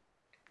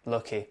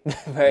 Lucky,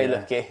 very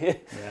lucky.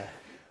 Yeah.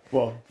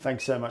 Well,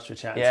 thanks so much for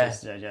chatting to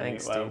us today, Jamie.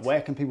 Thanks, where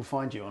can people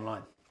find you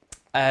online?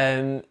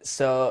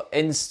 So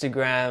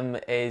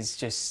Instagram is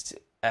just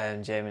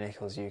Jamie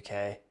Nicholls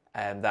UK.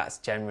 That's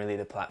generally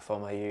the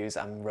platform I use.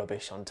 I'm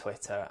rubbish on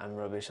Twitter. I'm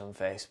rubbish on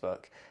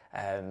Facebook.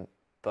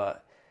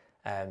 But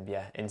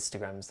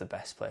Instagram's the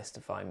best place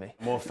to find me.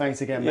 Well,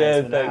 thanks again, mate.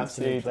 It's been an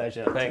absolute dude.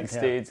 pleasure. Thanks,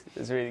 dude. It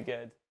was really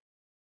good.